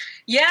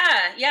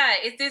 Yeah.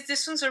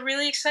 This one's a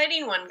really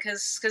exciting one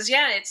because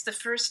yeah, it's the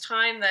first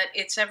time that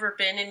it's ever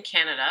been in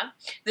Canada.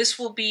 This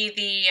will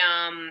be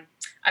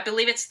I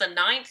believe it's the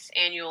 9th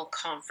annual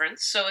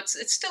conference, so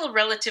it's still a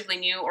relatively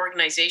new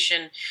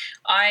organization.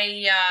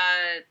 I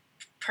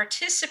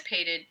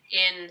participated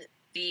in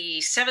the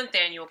 7th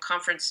annual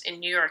conference in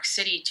New York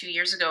City 2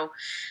 years ago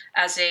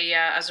as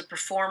a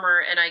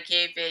performer, and I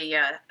gave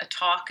a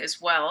talk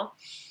as well.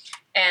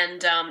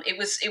 And it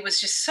was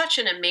just such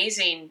an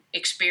amazing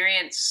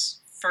experience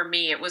for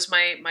me. It was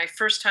my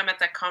first time at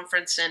that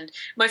conference, and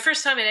my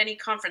first time at any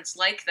conference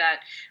like that,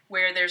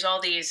 where there's all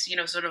these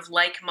sort of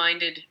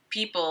like-minded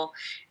people,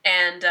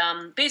 and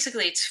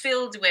basically it's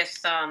filled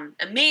with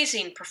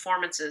amazing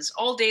performances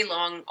all day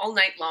long, all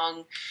night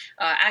long,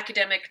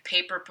 academic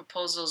paper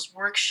proposals,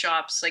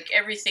 workshops, like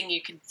everything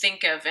you can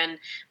think of, and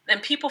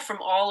people from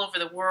all over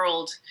the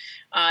world,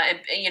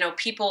 and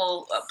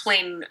people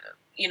playing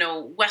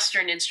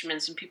Western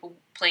instruments, and people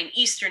playing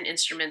Eastern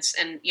instruments,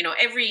 and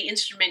every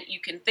instrument you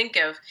can think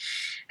of.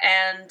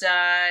 And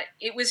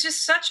it was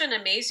just such an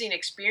amazing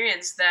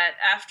experience that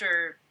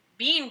after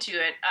being to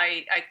it,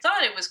 I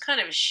thought it was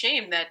kind of a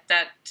shame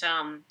that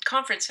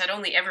conference had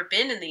only ever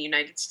been in the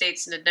United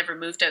States and had never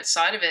moved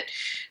outside of it.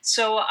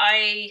 So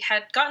I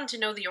had gotten to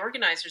know the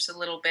organizers a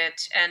little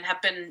bit and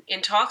have been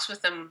in talks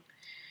with them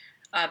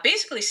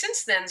basically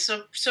since then.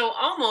 So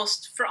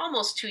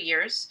almost 2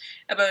 years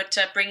about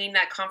bringing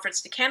that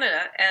conference to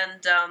Canada,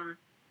 and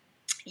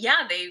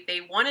yeah,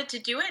 they wanted to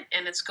do it,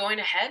 and it's going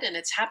ahead, and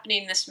it's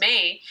happening this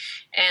May.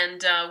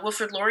 And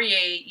Wilfrid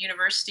Laurier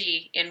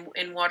University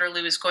in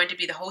Waterloo is going to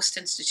be the host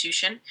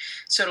institution.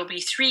 So it'll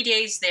be 3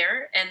 days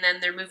there, and then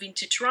they're moving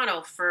to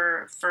Toronto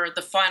for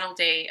the final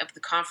day of the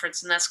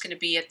conference, and that's going to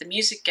be at the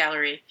Music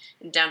Gallery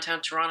in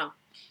downtown Toronto.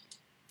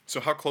 So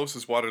how close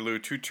is Waterloo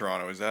to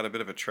Toronto? Is that a bit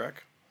of a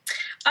trek?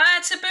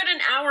 It's about an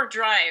hour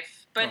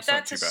drive, Oh, but it's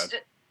not too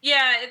bad.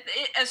 yeah,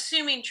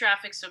 assuming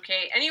traffic's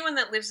okay. Anyone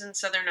that lives in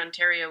Southern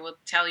Ontario will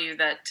tell you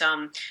that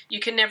you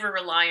can never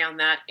rely on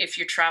that if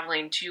you're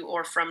traveling to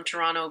or from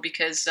Toronto,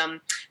 because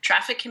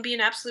traffic can be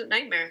an absolute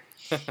nightmare.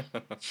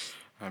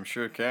 I'm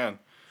sure it can.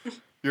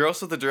 You're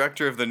also the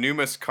director of the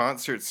Numis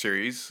concert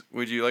series.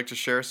 Would you like to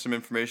share some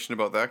information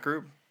about that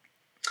group?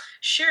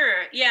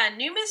 Sure. Yeah,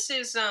 Numis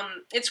is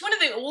it's one of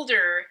the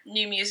older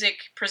new music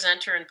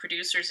presenter and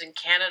producers in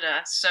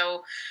Canada.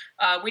 So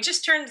we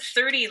just turned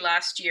 30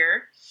 last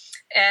year,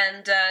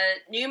 and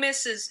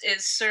Numis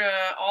is sort of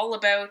all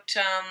about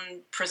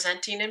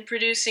presenting and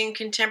producing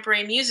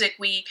contemporary music.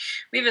 We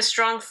have a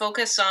strong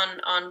focus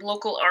on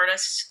local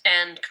artists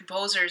and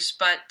composers,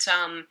 but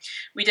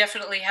we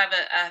definitely have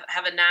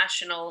a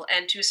national,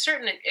 and to a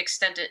certain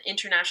extent an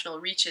international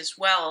reach as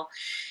well.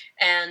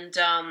 And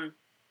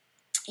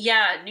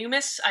yeah,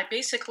 Numis, I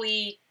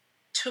basically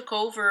took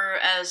over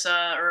as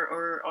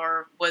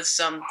or was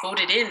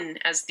voted in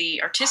as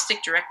the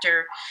artistic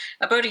director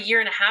about a year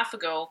and a half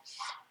ago,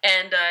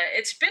 and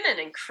it's been an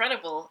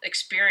incredible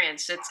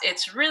experience.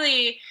 It's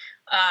really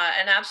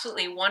an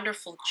absolutely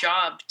wonderful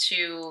job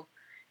to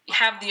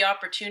have the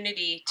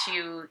opportunity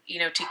to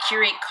to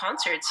curate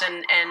concerts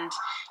and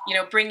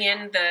bring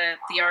in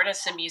the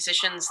artists and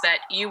musicians that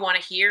you want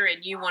to hear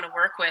and you want to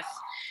work with.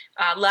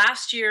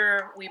 Last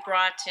year we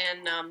brought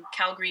in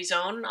Calgary's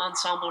own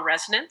Ensemble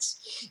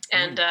Resonance,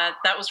 and Mm.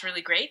 that was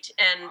really great.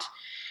 And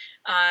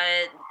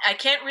I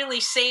can't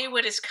really say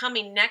what is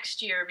coming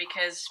next year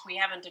because we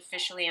haven't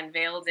officially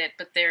unveiled it,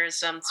 but there's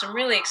some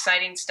really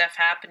exciting stuff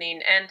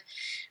happening. And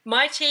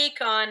my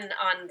take on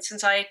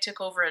since I took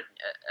over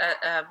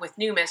with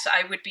Numis,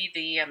 I would be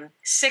the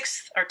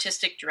sixth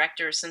artistic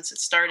director since it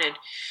started,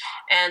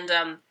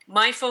 and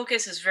my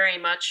focus is very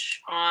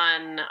much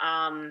on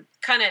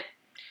kind of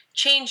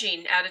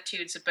changing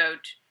attitudes about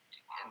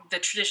the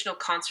traditional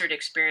concert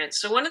experience.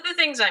 So one of the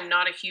things I'm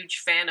not a huge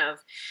fan of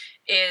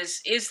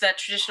is that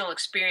traditional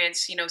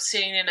experience,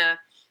 sitting in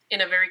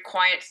a very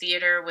quiet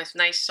theater with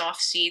nice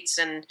soft seats,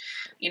 and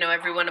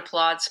everyone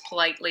applauds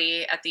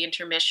politely at the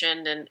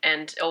intermission,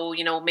 and oh,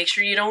 make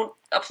sure you don't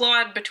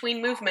applaud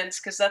between movements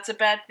because that's a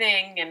bad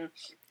thing. And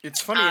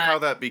It's funny uh how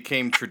that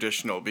became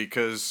traditional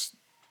because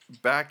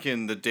back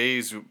in the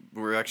days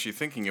we're actually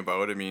thinking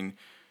about, I mean,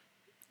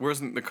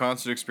 wasn't the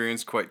concert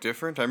experience quite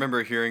different? I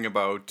remember hearing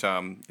about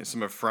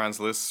some of Franz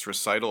Liszt's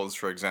recitals,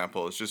 for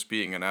example, as just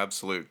being an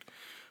absolute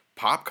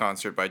pop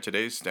concert by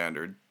today's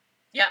standard.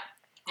 yeah,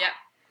 yeah,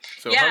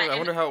 So yeah. I And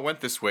wonder how it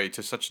went this way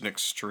to such an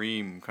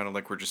extreme, kind of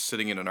like we're just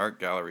sitting in an art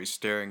gallery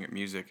staring at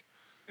music.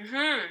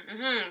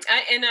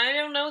 I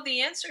don't know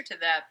the answer to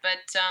that, but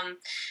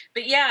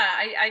yeah,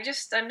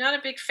 I'm not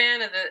a big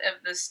fan of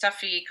the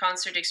stuffy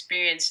concert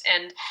experience.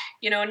 And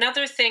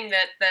another thing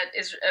that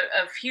is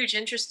of huge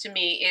interest to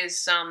me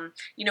is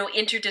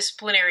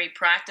interdisciplinary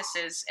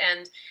practices,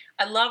 and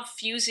I love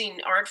fusing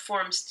art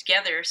forms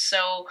together.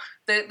 So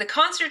the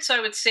concerts, I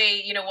would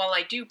say, while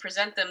I do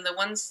present them, the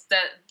ones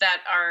that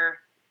are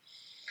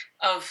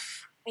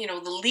of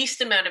the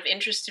least amount of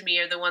interest to me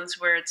are the ones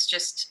where it's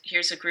just,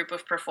 here's a group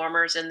of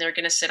performers and they're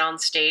going to sit on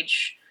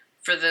stage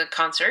for the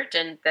concert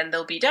and then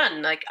they'll be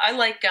done. Like, I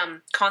like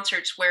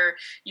concerts where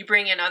you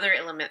bring in other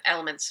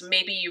elements.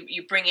 Maybe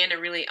you bring in a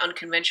really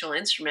unconventional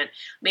instrument.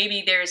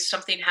 Maybe there's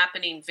something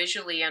happening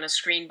visually on a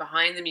screen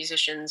behind the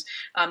musicians.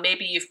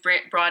 Maybe you've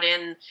brought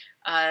in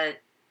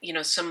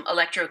some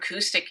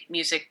electroacoustic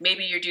music.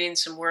 Maybe you're doing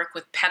some work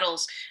with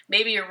pedals.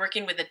 Maybe you're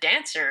working with a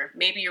dancer.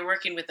 Maybe you're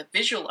working with a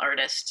visual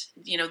artist.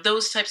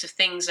 Those types of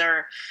things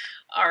are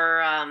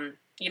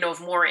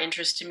of more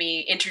interest to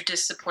me.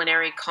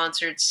 Interdisciplinary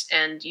concerts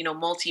and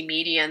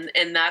multimedia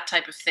and that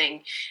type of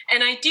thing.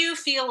 And I do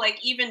feel like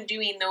even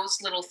doing those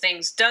little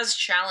things does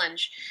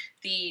challenge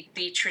the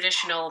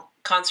traditional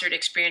concert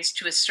experience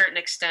to a certain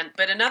extent.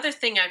 But another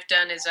thing I've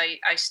done is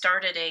I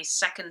started a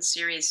second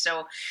series.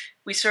 So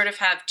we sort of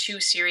have two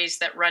series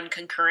that run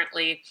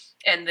concurrently,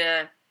 and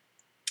the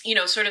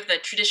sort of the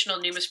traditional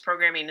Numis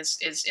programming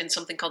is in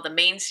something called the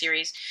main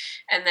series.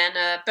 And then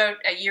about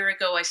a year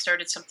ago, I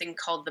started something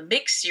called the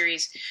mix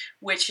series,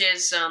 which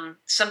is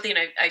something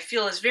I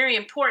feel is very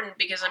important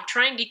because I'm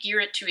trying to gear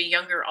it to a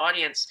younger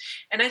audience.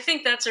 And I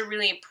think that's a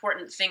really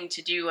important thing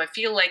to do. I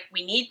feel like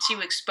we need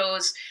to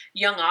expose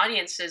young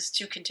audiences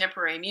to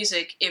contemporary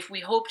music if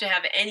we hope to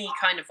have any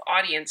kind of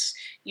audience,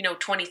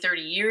 20,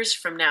 30 years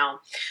from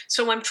now.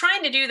 So I'm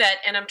trying to do that,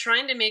 and I'm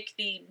trying to make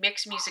the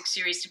mixed music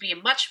series to be a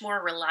much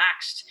more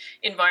relaxed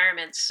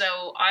environment.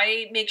 So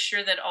I make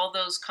sure that all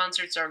those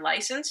concerts are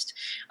licensed.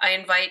 I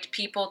invite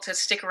people to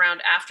stick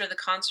around after the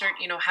concert,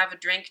 have a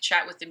drink,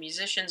 chat with the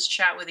musicians,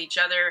 chat with each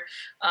other.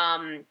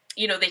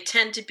 They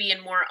tend to be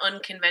in more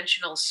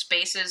unconventional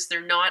spaces.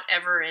 They're not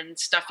ever in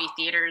stuffy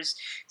theaters.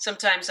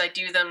 Sometimes I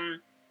do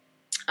them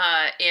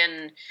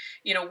in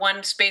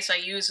one space I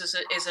use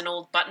is an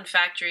old button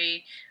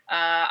factory.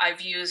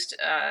 I've used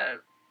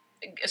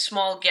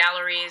small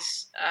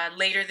galleries.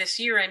 Later this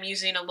year, I'm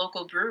using a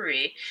local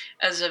brewery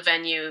as a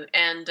venue,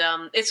 and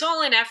it's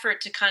all an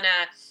effort to kind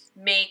of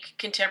make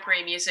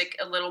contemporary music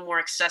a little more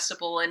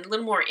accessible and a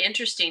little more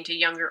interesting to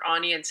younger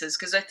audiences,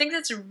 because I think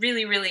that's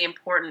really, really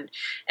important.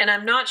 And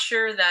I'm not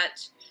sure that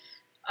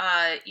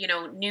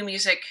new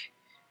music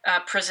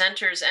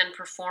presenters and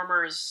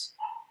performers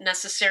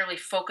necessarily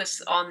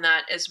focus on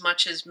that as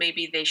much as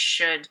maybe they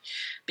should,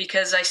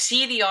 because I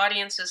see the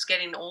audiences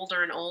getting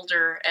older and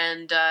older,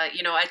 and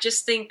I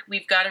just think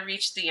we've got to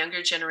reach the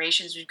younger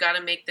generations. We've got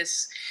to make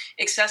this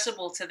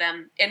accessible to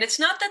them. And it's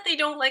not that they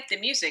don't like the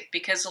music,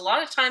 because a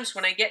lot of times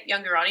when I get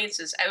younger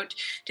audiences out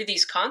to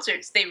these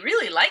concerts, they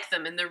really like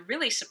them and they're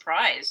really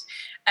surprised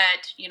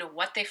at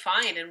what they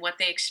find and what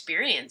they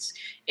experience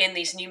in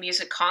these new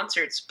music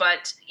concerts.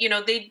 But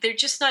they're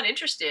just not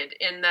interested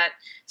in that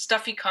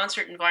stuffy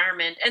concert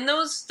environment, and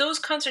those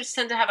concerts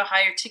tend to have a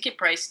higher ticket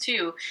price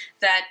too,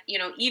 that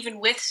even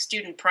with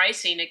student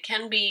pricing, it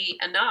can be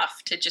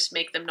enough to just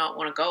make them not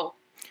want to go.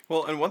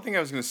 Well, and one thing I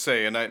was going to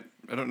say, and I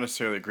don't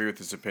necessarily agree with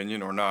this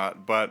opinion or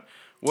not, but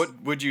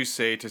what would you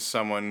say to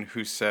someone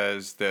who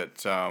says that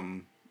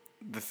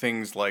the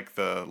things like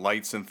the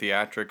lights and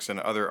theatrics and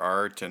other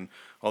art and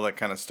all that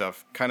kind of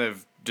stuff kind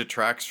of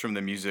detracts from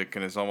the music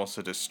and is almost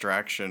a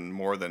distraction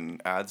more than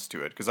adds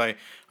to it? Because I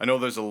know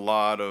there's a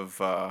lot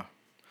of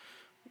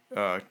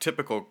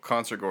typical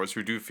concert goers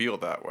who do feel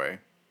that way.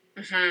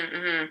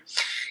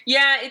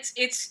 Yeah,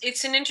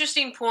 it's an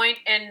interesting point,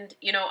 and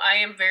I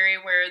am very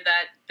aware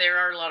that there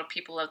are a lot of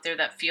people out there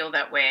that feel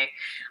that way,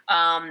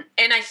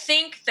 and I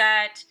think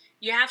that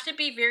you have to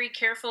be very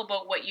careful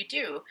about what you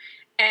do,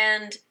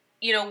 and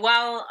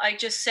while I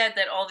just said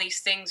that all these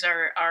things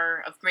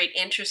are of great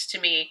interest to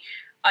me,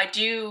 I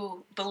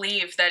do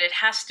believe that it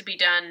has to be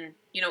done,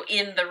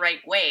 in the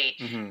right way.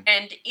 Hmm.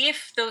 And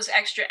if those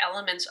extra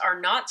elements are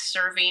not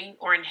serving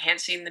or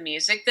enhancing the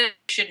music, then it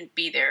shouldn't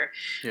be there.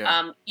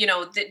 Yeah.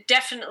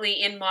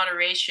 Definitely in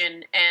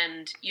moderation,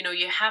 and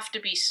you have to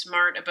be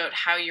smart about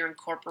how you're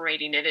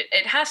incorporating it.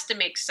 It has to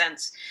make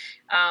sense.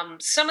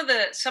 Some of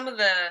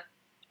the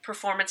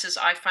performances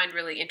I find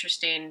really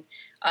interesting,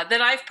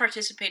 that I've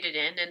participated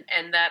in,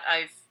 and that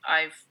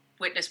I've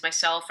witnessed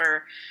myself,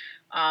 are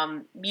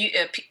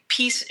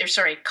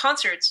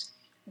concerts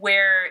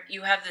where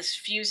you have this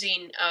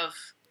fusing of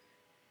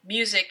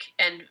music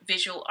and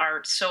visual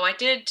art. So I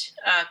did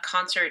a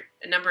concert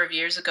a number of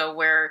years ago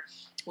where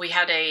we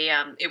had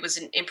it was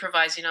an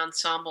improvising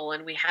ensemble,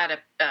 and we had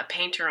a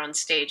painter on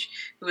stage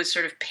who was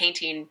sort of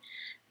painting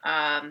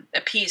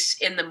a piece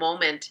in the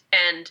moment.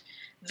 And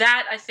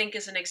that, I think,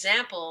 is an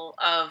example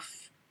of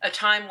a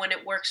time when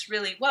it works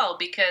really well,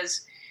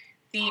 because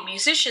the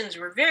musicians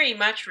were very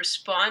much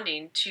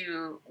responding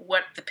to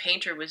what the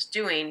painter was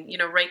doing,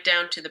 right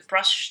down to the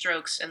brush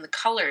strokes and the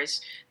colors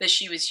that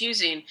she was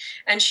using.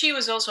 And she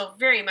was also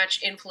very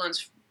much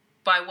influenced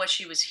by what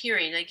she was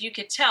hearing. Like, you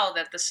could tell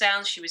that the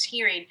sounds she was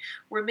hearing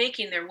were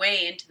making their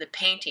way into the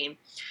painting.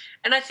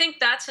 And I think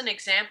that's an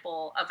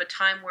example of a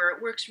time where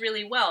it works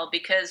really well,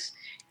 because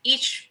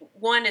each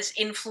one is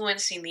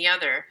influencing the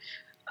other.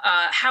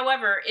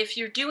 However, if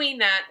you're doing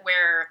that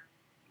where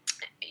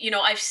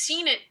I've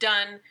seen it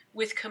done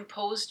with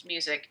composed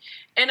music,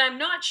 and I'm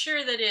not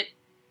sure that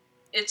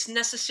it's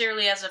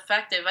necessarily as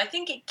effective. I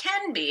think it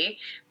can be,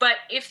 but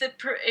if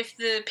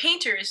the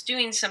painter is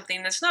doing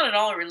something that's not at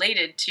all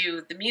related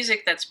to the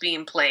music that's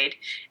being played,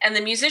 and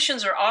the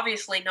musicians are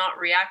obviously not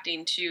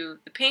reacting to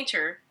the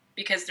painter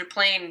because they're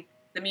playing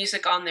the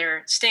music on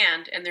their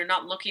stand and they're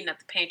not looking at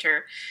the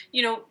painter,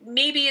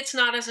 maybe it's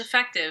not as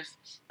effective.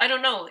 I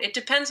don't know. It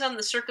depends on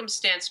the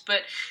circumstance,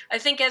 but I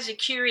think as a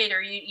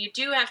curator, you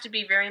do have to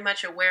be very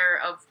much aware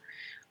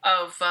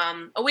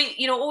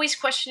always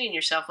questioning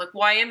yourself, like,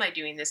 why am I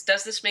doing this?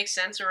 Does this make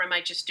sense, or am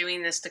I just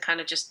doing this to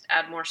kind of just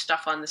add more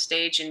stuff on the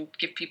stage and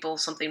give people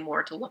something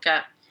more to look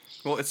at?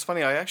 Well, it's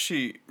funny. I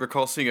actually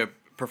recall seeing a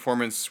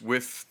performance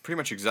with pretty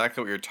much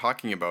exactly what you're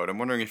talking about. I'm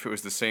wondering if it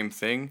was the same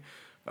thing,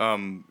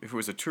 if it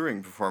was a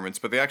touring performance,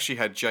 but they actually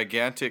had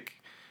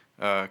gigantic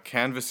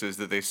canvases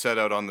that they set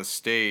out on the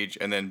stage,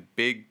 and then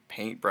big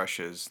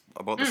paintbrushes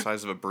about the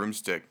size of a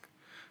broomstick.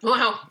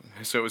 Wow.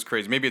 So it was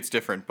crazy. Maybe it's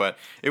different, but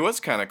it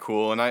was kind of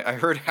cool. And I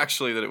heard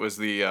actually that it was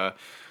the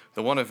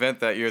one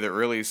event that year that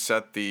really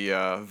set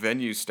the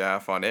venue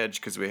staff on edge,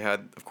 because we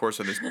had, of course,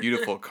 on this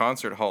beautiful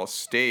concert hall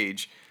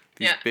stage,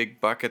 these Yeah. big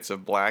buckets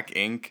of black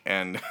ink,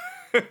 and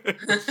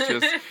it's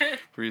just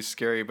pretty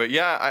scary. But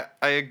yeah,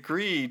 I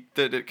agree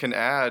that it can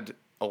add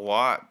a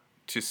lot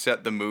to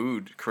set the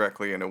mood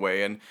correctly in a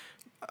way. And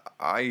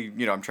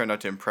I'm trying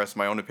not to impress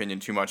my own opinion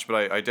too much,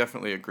 but I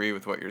definitely agree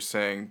with what you're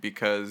saying,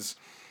 because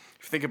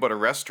if you think about a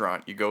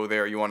restaurant, you go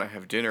there, you want to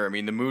have dinner. I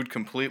mean, the mood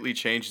completely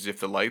changes if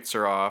the lights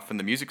are off and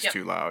the music's Yep.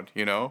 too loud.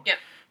 Yep.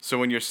 So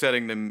when you're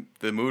setting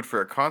the mood for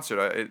a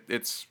concert,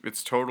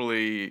 it's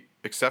totally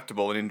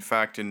acceptable, and in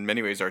fact, in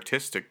many ways,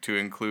 artistic to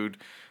include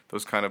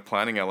those kind of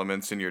planning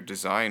elements in your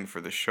design for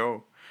the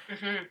show.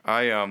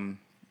 I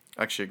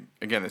actually,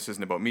 again, this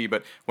isn't about me,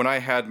 but when I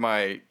had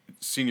my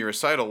senior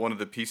recital, one of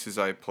the pieces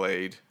I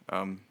played,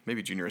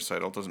 maybe junior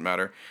recital, doesn't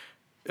matter.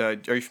 Are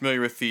you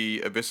familiar with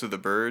the Abyss of the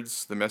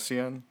Birds, the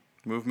Messiaen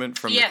movement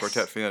from the Quartet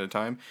Yes. for the End of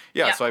Time?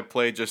 Yeah, Yeah. so I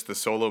played just the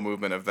solo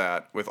movement of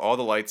that with all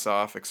the lights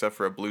off except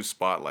for a blue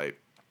spotlight.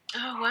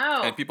 Oh, And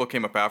wow. people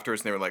came up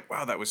afterwards and they were like,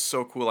 wow, that was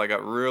so cool. I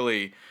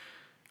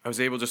was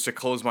able just to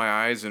close my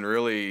eyes and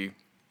really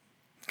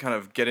kind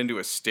of get into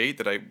a state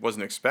that I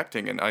wasn't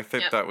expecting. And I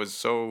think Yep. that was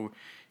so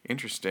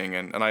interesting.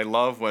 And I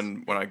love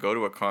when I go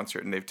to a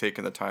concert and they've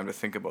taken the time to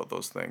think about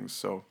those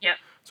things. Yep.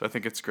 So I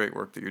think it's great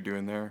work that you're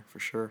doing there for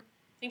sure.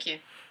 Thank you.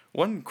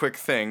 One quick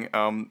thing,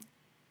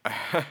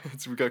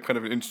 we've got kind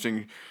of an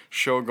interesting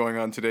show going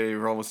on today.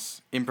 We're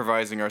almost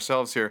improvising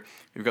ourselves here.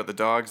 We've got the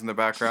dogs in the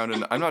background,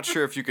 and I'm not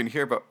sure if you can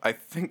hear, but I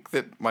think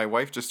that my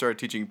wife just started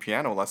teaching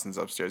piano lessons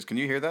upstairs. Can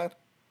you hear that?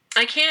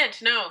 I can't.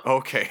 No.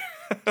 Okay.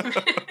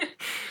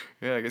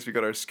 Yeah, I guess we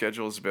got our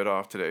schedules a bit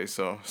off today,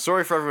 so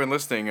sorry for everyone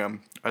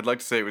listening. I'd like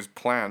to say it was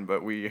planned,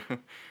 but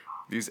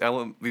these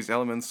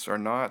elements are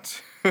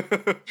not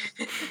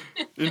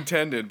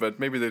intended, but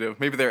maybe they do.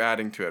 Maybe they're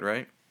adding to it,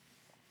 right?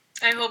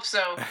 I hope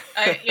so.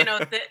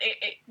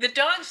 The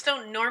dogs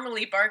don't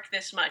normally bark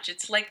this much.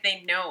 It's like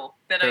they know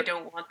that I They're-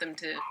 don't want them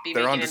to be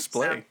They're making on any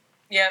display. sound.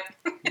 Yep.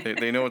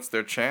 They know it's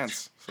their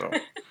chance. So,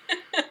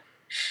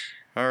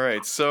 all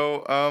right.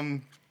 So,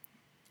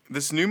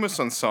 this Numus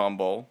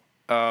ensemble,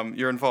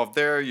 you're involved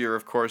there. You're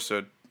of course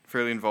a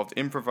fairly involved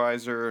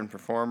improviser and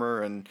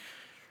performer and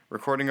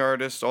recording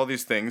artist, all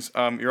these things.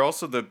 You're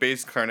also the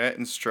bass clarinet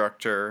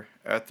instructor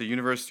at the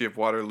University of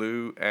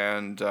Waterloo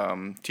and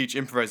teach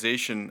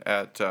improvisation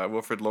at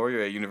Wilfrid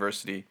Laurier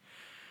University.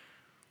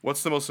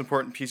 What's the most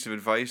important piece of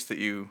advice that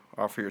you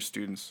offer your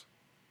students?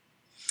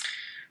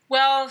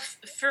 Well,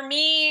 for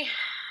me,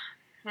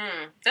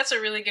 that's a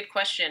really good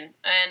question,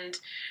 and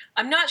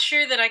I'm not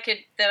sure that I could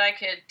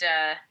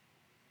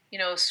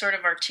sort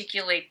of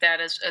articulate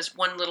that as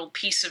one little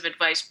piece of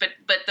advice.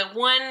 But the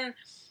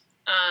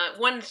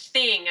one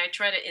thing I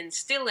try to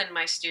instill in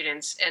my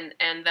students,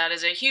 and that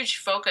is a huge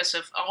focus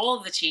of all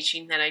of the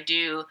teaching that I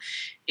do,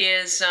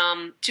 is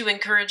to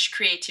encourage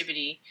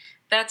creativity.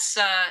 That's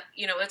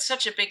it's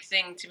such a big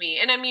thing to me,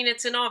 and I mean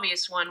it's an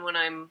obvious one when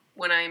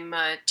I'm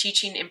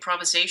teaching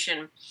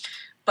improvisation,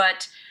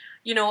 but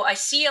I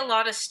see a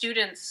lot of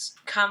students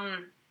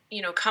come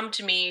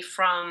to me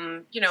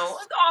from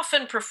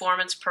often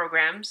performance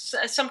programs.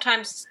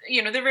 Sometimes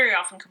they're very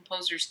often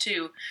composers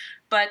too,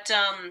 but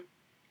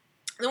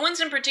the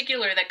ones in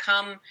particular that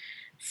come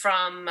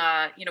from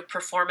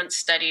performance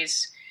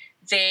studies,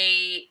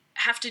 they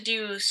have to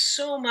do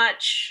so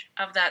much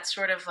of that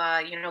sort of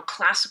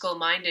classical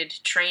minded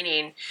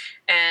training,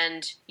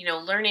 and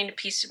learning a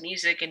piece of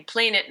music and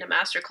playing it in a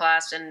master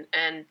class, and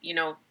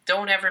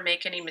don't ever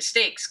make any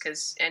mistakes,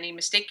 because any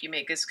mistake you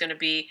make is going to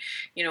be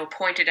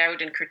pointed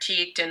out and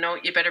critiqued, and no,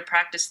 you better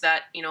practice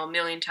that a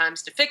million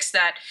times to fix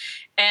that.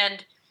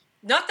 And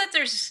not that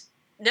there's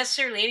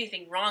necessarily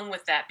anything wrong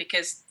with that,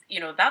 because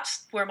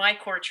that's where my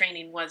core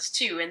training was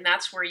too, and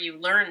that's where you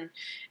learn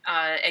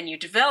and you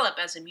develop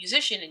as a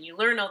musician, and you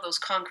learn all those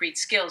concrete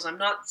skills. I'm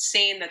not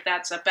saying that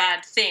that's a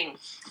bad thing,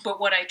 but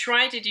what I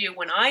try to do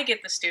when I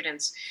get the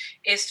students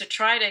is to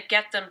try to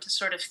get them to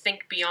sort of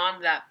think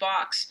beyond that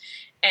box,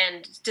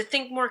 and to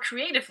think more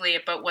creatively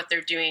about what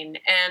they're doing.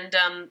 And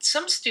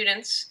some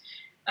students,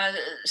 uh,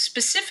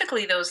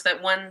 specifically those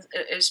that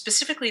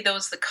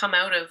come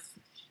out of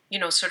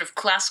sort of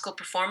classical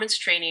performance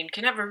training,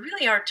 can have a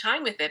really hard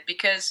time with it,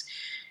 because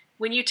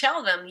when you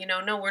tell them,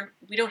 no,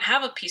 we don't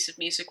have a piece of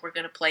music we're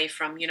going to play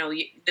from.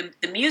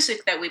 The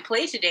music that we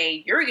play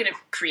today, you're going to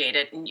create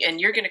it, and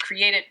you're going to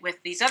create it with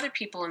these other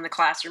people in the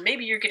class, or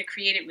maybe you're going to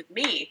create it with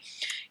me.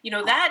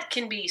 That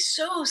can be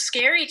so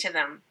scary to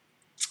them.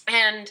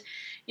 And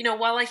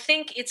while I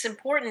think it's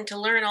important to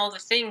learn all the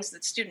things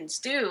that students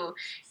do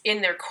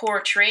in their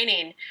core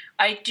training,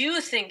 I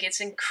do think it's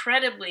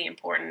incredibly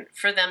important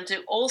for them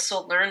to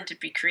also learn to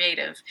be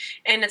creative.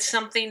 And it's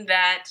something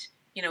that,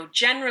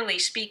 generally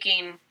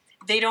speaking,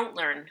 they don't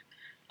learn.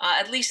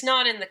 At least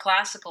not in the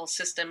classical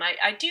system.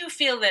 I do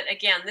feel that,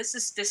 again, this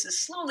is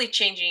slowly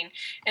changing,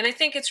 and I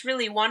think it's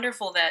really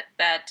wonderful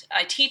that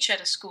I teach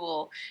at a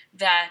school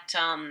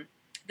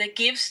that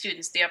gives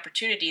students the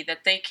opportunity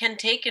that they can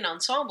take an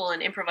ensemble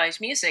and improvise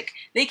music.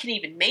 They can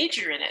even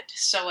major in it.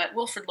 So at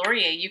Wilfrid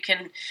Laurier, you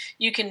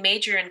can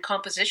major in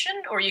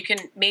composition, or you can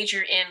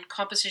major in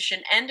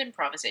composition and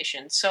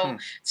improvisation. So Hmm.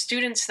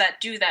 students that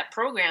do that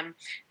program,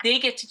 they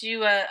get to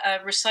do a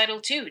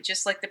recital too,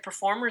 just like the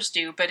performers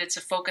do, but it's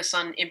a focus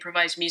on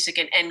improvised music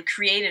and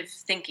creative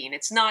thinking.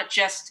 It's not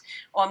just,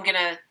 oh, I'm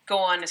gonna go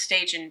on a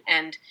stage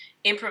and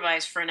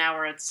improvise for an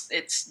hour.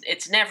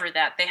 It's never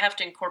that. They have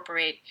to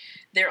incorporate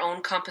their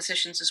own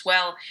compositions as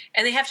well,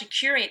 and they have to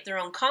curate their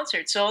own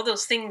concerts. So all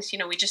those things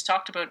we just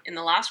talked about in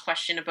the last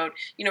question, about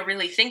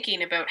really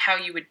thinking about how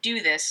you would do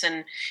this,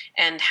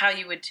 and how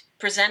you would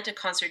present a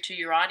concert to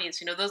your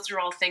audience. Those are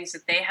all things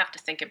that they have to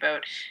think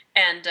about.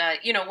 And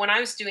when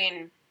I was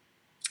doing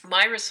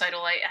my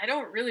recital, I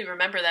don't really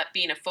remember that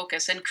being a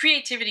focus. And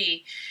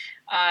creativity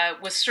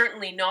was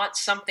certainly not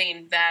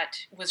something that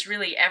was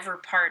really ever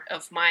part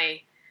of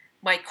my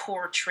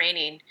core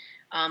training.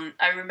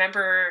 I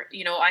remember,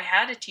 I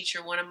had a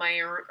teacher, one of my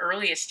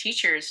earliest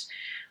teachers,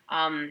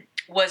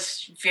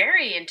 was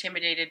very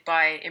intimidated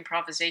by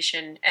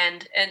improvisation.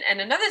 And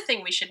another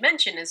thing we should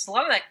mention is a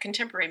lot of that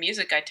contemporary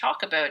music I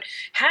talk about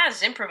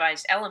has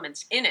improvised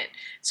elements in it.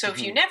 So if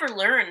you Hmm. never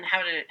learn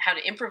how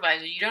to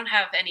improvise, or you don't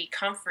have any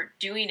comfort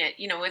doing it,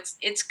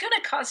 it's going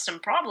to cause some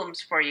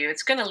problems for you.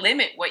 It's going to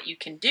limit what you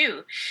can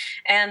do.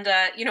 And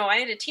I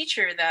had a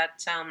teacher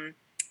that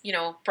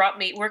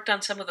worked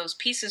on some of those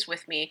pieces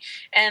with me.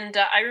 And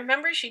I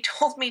remember she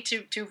told me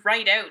to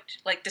write out,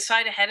 like,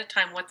 decide ahead of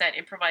time what that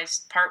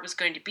improvised part was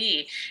going to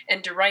be,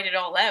 and to write it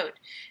all out.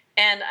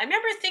 And I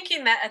remember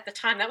thinking that at the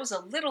time that was a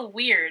little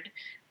weird,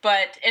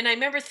 and I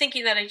remember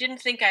thinking that I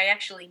didn't think I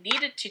actually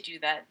needed to do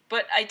that,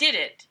 but I did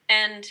it.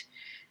 And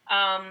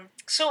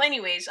so,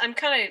 anyways, I'm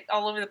kind of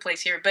all over the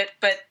place here, but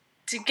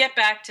to get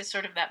back to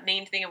sort of that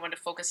main thing I want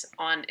to focus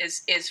on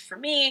is for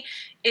me,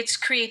 it's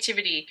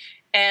creativity.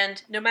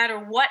 And no matter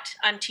what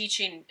I'm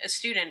teaching a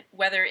student,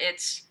 whether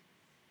it's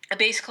a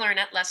bass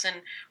clarinet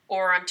lesson,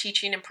 or I'm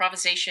teaching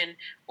improvisation,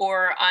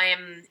 or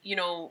I'm,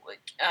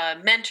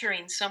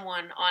 mentoring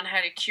someone on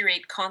how to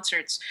curate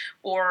concerts,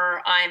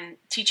 or I'm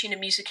teaching a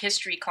music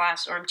history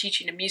class, or I'm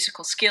teaching a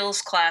musical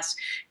skills class.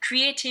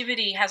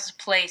 Creativity has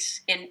a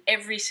place in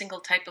every single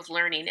type of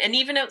learning, and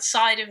even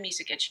outside of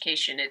music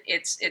education,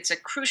 it's a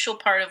crucial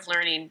part of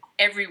learning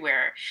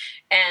everywhere.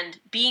 And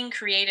being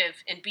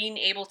creative and being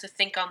able to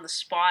think on the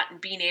spot and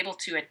being able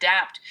to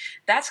adapt,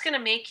 that's going to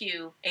make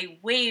you a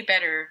way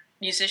better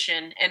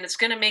musician, and it's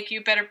going to make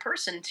you a better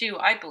person too,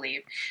 I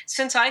believe.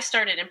 Since I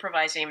started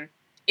improvising,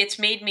 it's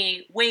made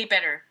me way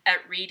better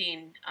at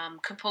reading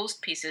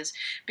composed pieces,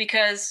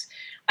 because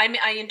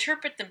I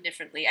interpret them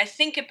differently. I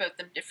think about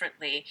them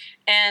differently.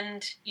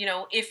 And,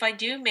 if I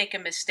do make a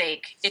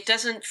mistake, it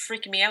doesn't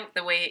freak me out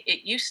the way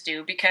it used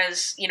to,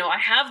 because, I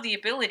have the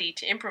ability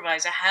to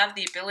improvise. I have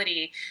the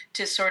ability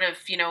to sort of,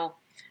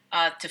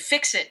 to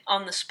fix it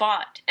on the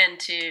spot, and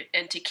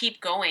to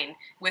keep going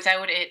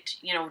without it,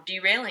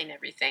 derailing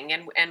everything,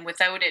 and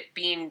without it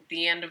being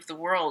the end of the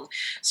world.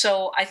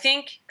 So I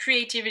think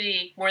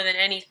creativity, more than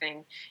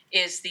anything,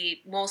 is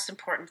the most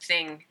important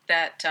thing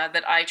that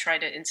I try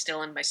to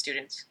instill in my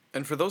students.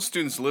 And for those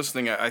students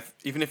listening,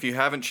 even if you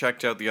haven't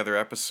checked out the other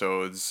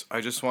episodes,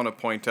 I just want to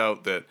point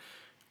out that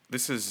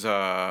this is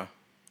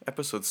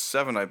episode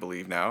 7, I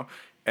believe now.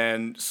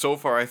 And so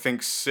far, I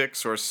think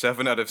 6 or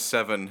 7 out of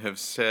 7 have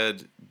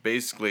said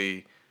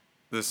basically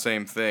the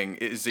same thing.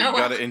 Is that you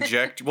got to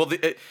inject? Well,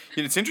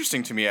 it's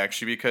interesting to me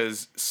actually,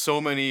 because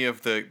so many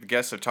of the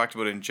guests have talked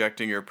about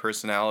injecting your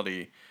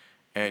personality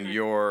and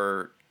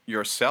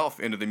yourself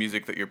into the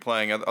music that you're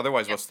playing.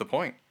 Otherwise, Yep. what's the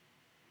point?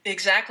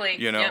 Exactly.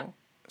 Yep.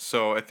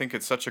 So I think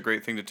it's such a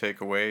great thing to take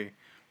away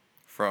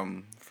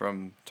from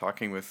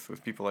talking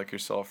with people like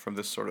yourself from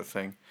this sort of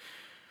thing.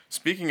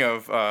 Speaking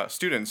of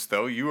students,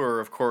 though, you were,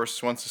 of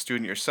course, once a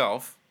student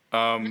yourself.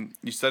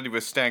 You studied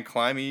with Stan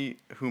Climie,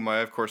 whom I,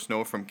 of course,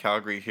 know from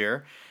Calgary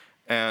here,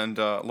 and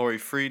Laurie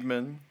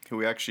Friedman, who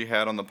we actually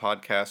had on the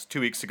podcast 2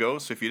 weeks ago.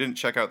 So if you didn't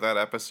check out that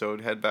episode,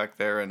 head back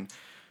there and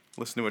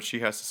listen to what she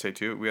has to say,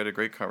 too. We had a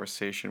great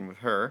conversation with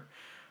her.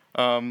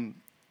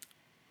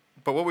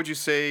 But what would you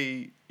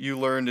say you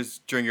learned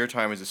during your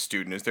time as a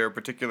student? Is there a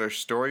particular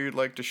story you'd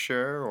like to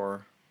share,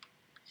 or?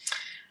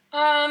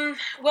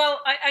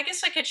 Well, I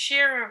guess I could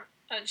share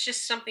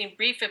just something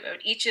brief about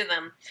each of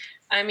them.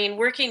 I mean,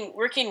 working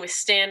with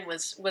Stan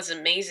was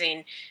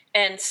amazing,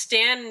 and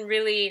Stan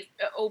really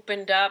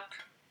opened up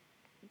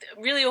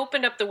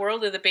the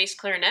world of the bass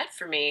clarinet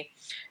for me.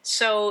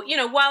 So,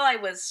 while I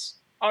was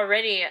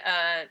already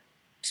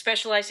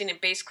specializing in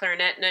bass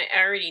clarinet, and I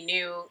already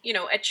knew,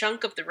 a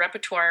chunk of the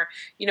repertoire,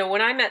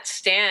 when I met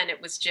Stan,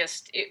 it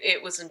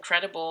was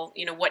incredible,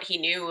 what he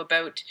knew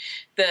about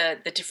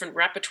the different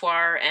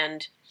repertoire,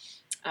 and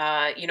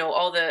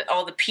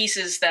all the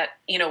pieces that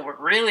were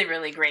really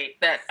really great,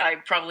 that I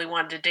probably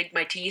wanted to dig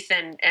my teeth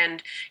in.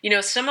 And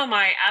some of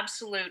my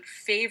absolute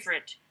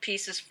favorite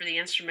pieces for the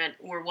instrument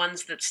were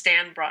ones that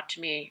Stan brought to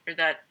me, or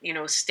that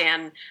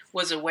Stan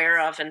was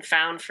aware of and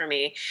found for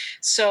me.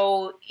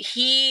 So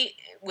he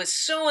was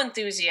so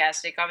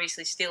enthusiastic,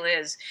 obviously still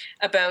is,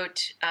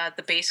 about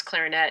the bass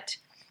clarinet,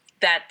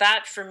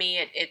 that for me,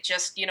 it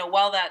just,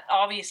 while that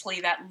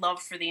obviously that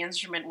love for the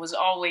instrument was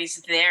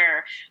always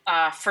there,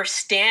 for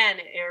Stan,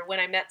 or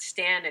when I met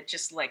Stan, it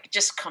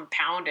just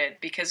compounded,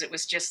 because it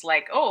was just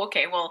like, oh,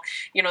 okay, well,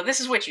 this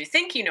is what you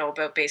think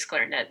about bass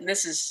clarinet, and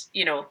this is,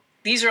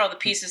 these are all the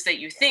pieces that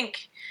you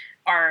think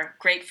are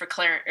great for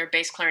or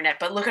bass clarinet,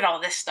 but look at all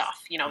this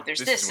stuff,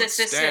 there's this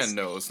Stan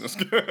knows.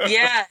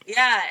 yeah,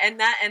 and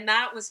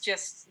that was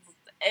just,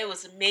 it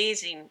was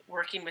amazing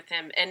working with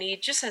him, and he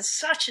just has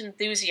such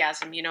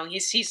enthusiasm.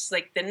 He's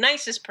like the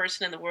nicest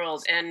person in the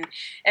world, and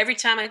every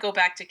time I go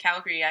back to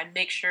Calgary, I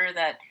make sure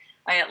that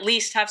I at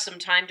least have some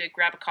time to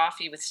grab a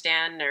coffee with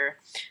Stan, or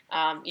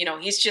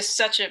he's just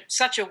such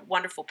a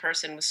wonderful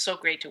person. It was so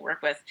great to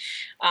work with.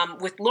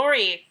 With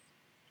Laurie,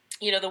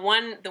 the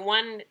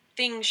one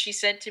thing she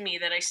said to me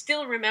that I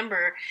still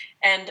remember,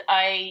 and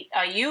I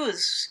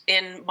use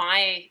in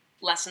my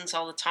lessons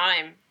all the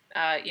time,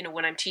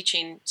 when I'm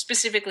teaching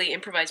specifically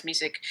improvised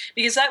music,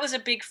 because that was a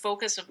big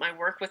focus of my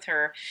work with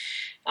her.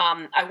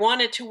 I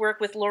wanted to work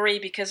with Laurie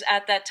because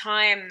at that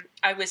time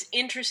I was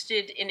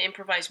interested in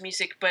improvised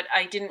music, but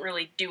I didn't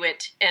really do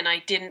it, and I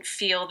didn't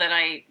feel that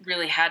I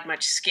really had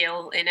much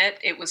skill in it.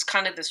 It was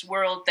kind of this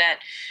world that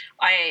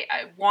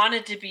I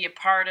wanted to be a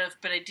part of,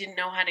 but I didn't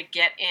know how to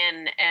get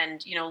in.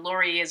 And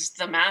Laurie is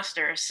the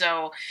master,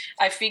 so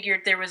I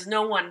figured there was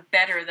no one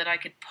better that I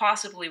could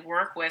possibly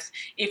work with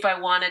if I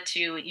wanted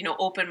to,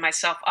 open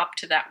myself up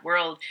to that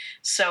world.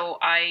 So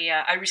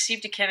I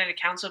received a Canada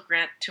Council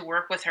grant to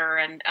work with her,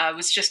 and it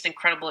was just an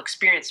incredible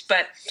experience.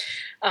 But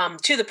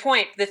to the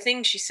point, the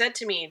thing she said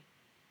to me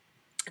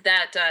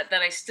that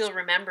I still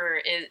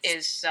remember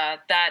is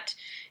that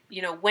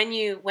when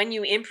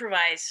you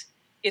improvise,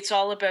 it's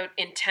all about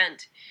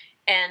intent.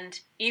 And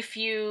if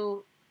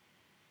you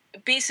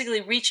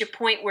basically reach a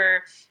point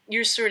where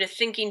you're sort of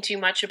thinking too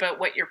much about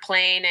what you're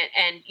playing,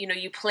 and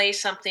you play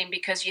something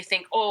because you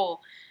think, oh,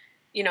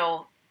 you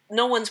know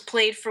no one's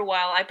played for a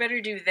while. I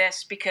better do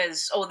this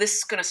because, oh, this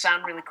is going to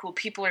sound really cool.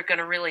 People are going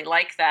to really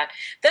like that.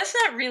 That's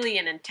not really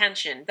an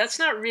intention. That's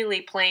not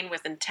really playing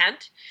with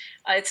intent.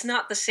 It's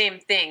not the same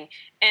thing.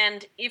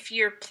 And if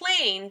you're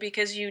playing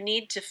because you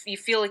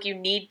feel like you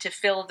need to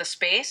fill the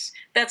space,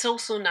 that's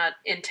also not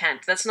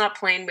intent. That's not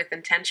playing with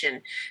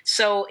intention.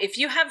 So if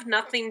you have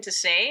nothing to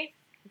say,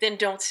 then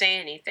don't say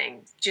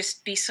anything.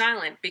 Just be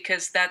silent,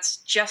 because that's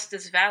just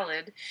as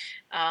valid.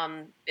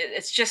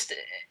 It's just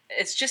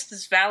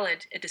as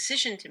valid a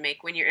decision to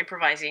make when you're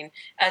improvising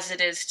as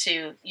it is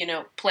to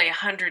play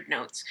 100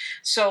 notes.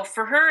 So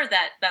for her,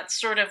 that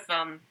sort of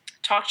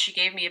talk she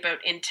gave me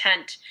about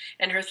intent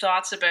and her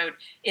thoughts about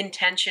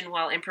intention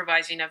while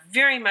improvising have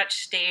very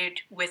much stayed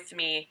with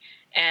me,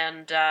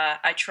 and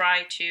I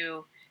try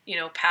to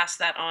pass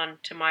that on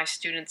to my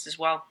students as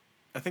well.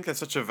 I think that's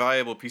such a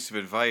valuable piece of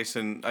advice,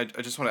 and I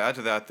just want to add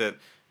to that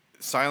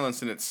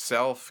silence in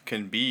itself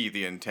can be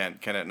the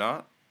intent, can it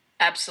not?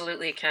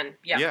 Absolutely, it can.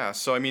 Yeah. Yeah,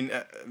 so I mean,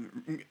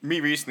 me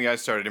recently, I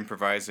started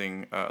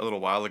improvising a little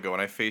while ago,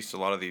 and I faced a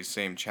lot of these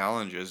same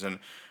challenges, and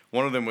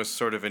one of them was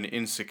sort of an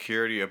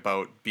insecurity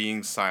about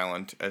being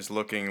silent, as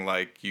looking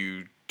like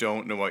you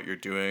don't know what you're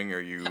doing,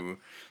 or you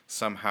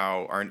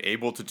somehow aren't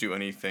able to do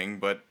anything,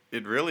 but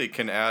it really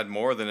can add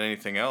more than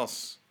anything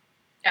else.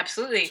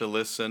 Absolutely. To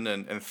listen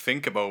and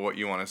think about what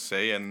you want to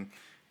say, and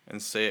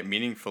say it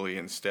meaningfully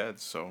instead.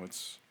 So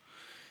it's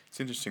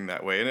interesting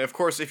that way. And of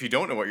course, if you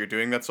don't know what you're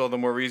doing, that's all the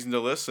more reason to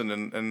listen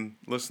and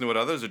listen to what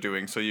others are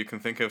doing, so you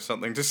can think of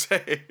something to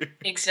say.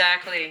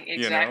 Exactly.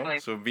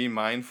 So be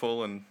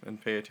mindful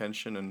and pay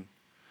attention and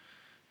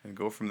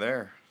go from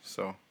there.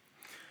 So,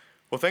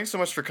 well, thanks so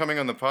much for coming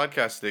on the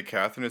podcast today,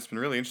 Catherine. It's been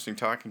really interesting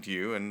talking to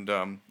you, and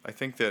I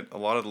think that a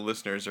lot of the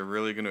listeners are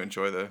really going to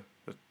enjoy the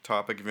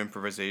topic of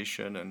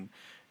improvisation and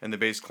the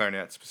bass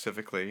clarinet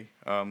specifically.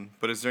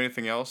 But is there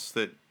anything else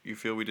that you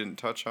feel we didn't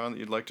touch on that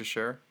you'd like to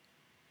share?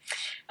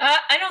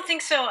 I don't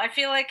think so. I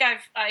feel like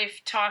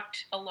I've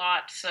talked a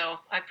lot, so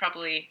I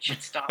probably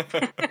should stop.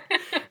 And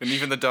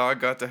even the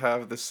dog got to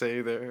have the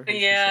say there.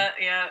 Yeah.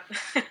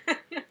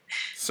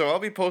 So I'll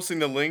be posting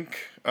the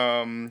link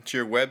to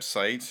your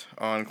website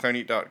on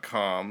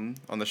clarinet.com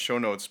on the show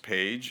notes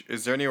page.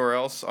 Is there anywhere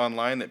else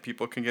online that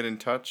people can get in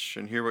touch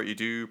and hear what you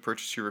do,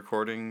 purchase your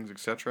recordings,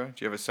 etc.?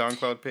 Do you have a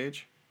SoundCloud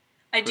page?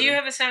 I do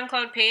have a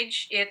SoundCloud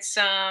page. It's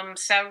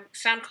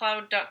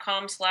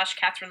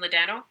soundcloud.com/Catherine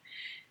Ladano.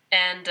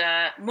 And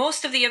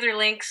most of the other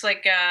links,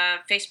 like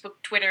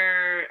Facebook,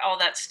 Twitter, all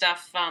that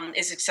stuff,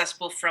 is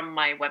accessible from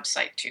my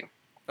website too.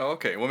 Oh,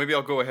 okay. Well, maybe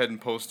I'll go ahead and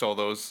post all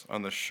those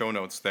on the show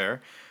notes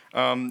there.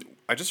 I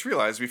just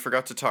realized we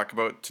forgot to talk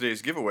about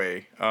today's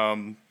giveaway.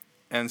 And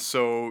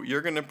so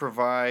you're going to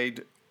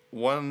provide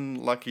one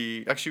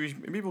lucky... Actually,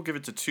 maybe we'll give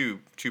it to two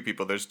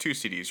people. There's 2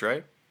 CDs,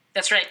 right?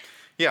 That's right.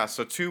 Yeah,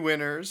 so 2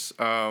 winners.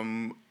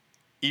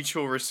 Each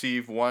will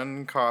receive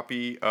 1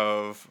 copy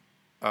of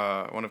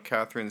one of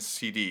Catherine's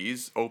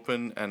CDs,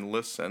 Open and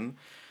Listen.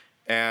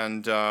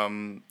 And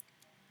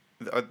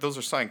those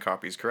are signed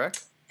copies,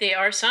 correct? They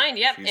are signed,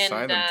 yep. You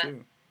signed them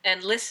too.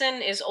 And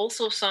Listen is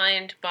also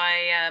signed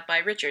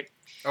by Richard.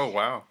 Oh,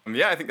 wow.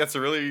 Yeah, I think that's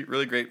a really,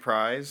 really great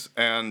prize.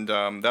 And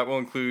that will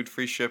include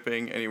free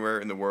shipping anywhere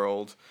in the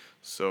world.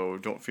 So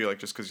don't feel like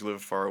just because you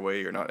live far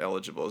away, you're not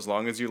eligible. As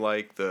long as you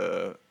like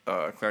the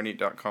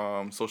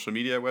clarinet.com social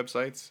media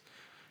websites,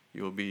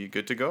 you'll be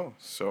good to go.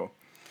 So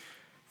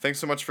thanks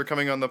so much for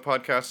coming on the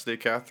podcast today,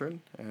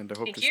 Catherine. And I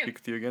hope to speak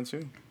with you again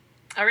soon.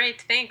 All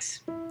right,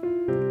 thanks.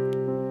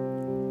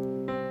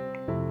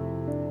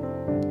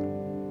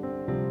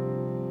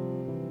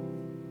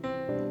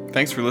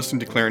 Thanks for listening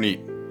to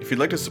Clarinet. If you'd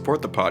like to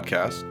support the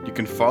podcast, you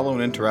can follow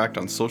and interact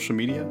on social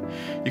media.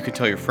 You can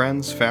tell your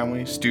friends,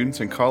 family, students,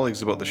 and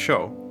colleagues about the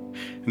show.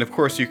 And of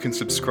course, you can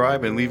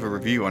subscribe and leave a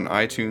review on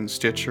iTunes,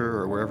 Stitcher,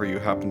 or wherever you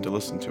happen to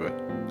listen to it.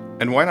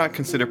 And why not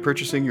consider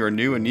purchasing your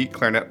new and neat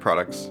clarinet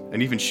products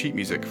and even sheet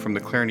music from the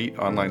Clarinet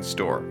online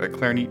store at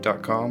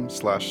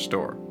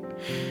clarinet.com/store.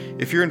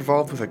 If you're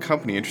involved with a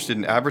company interested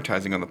in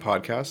advertising on the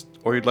podcast,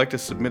 or you'd like to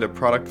submit a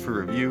product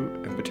for review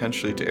and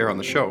potentially to air on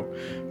the show,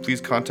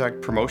 please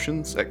contact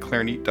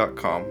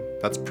promotions@clarinet.com.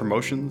 That's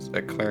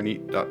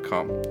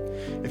promotions@clarinet.com.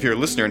 If you're a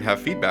listener and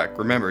have feedback,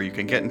 remember you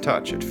can get in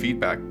touch at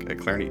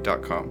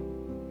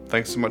feedback@clarinet.com.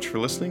 Thanks so much for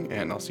listening,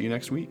 and I'll see you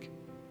next week.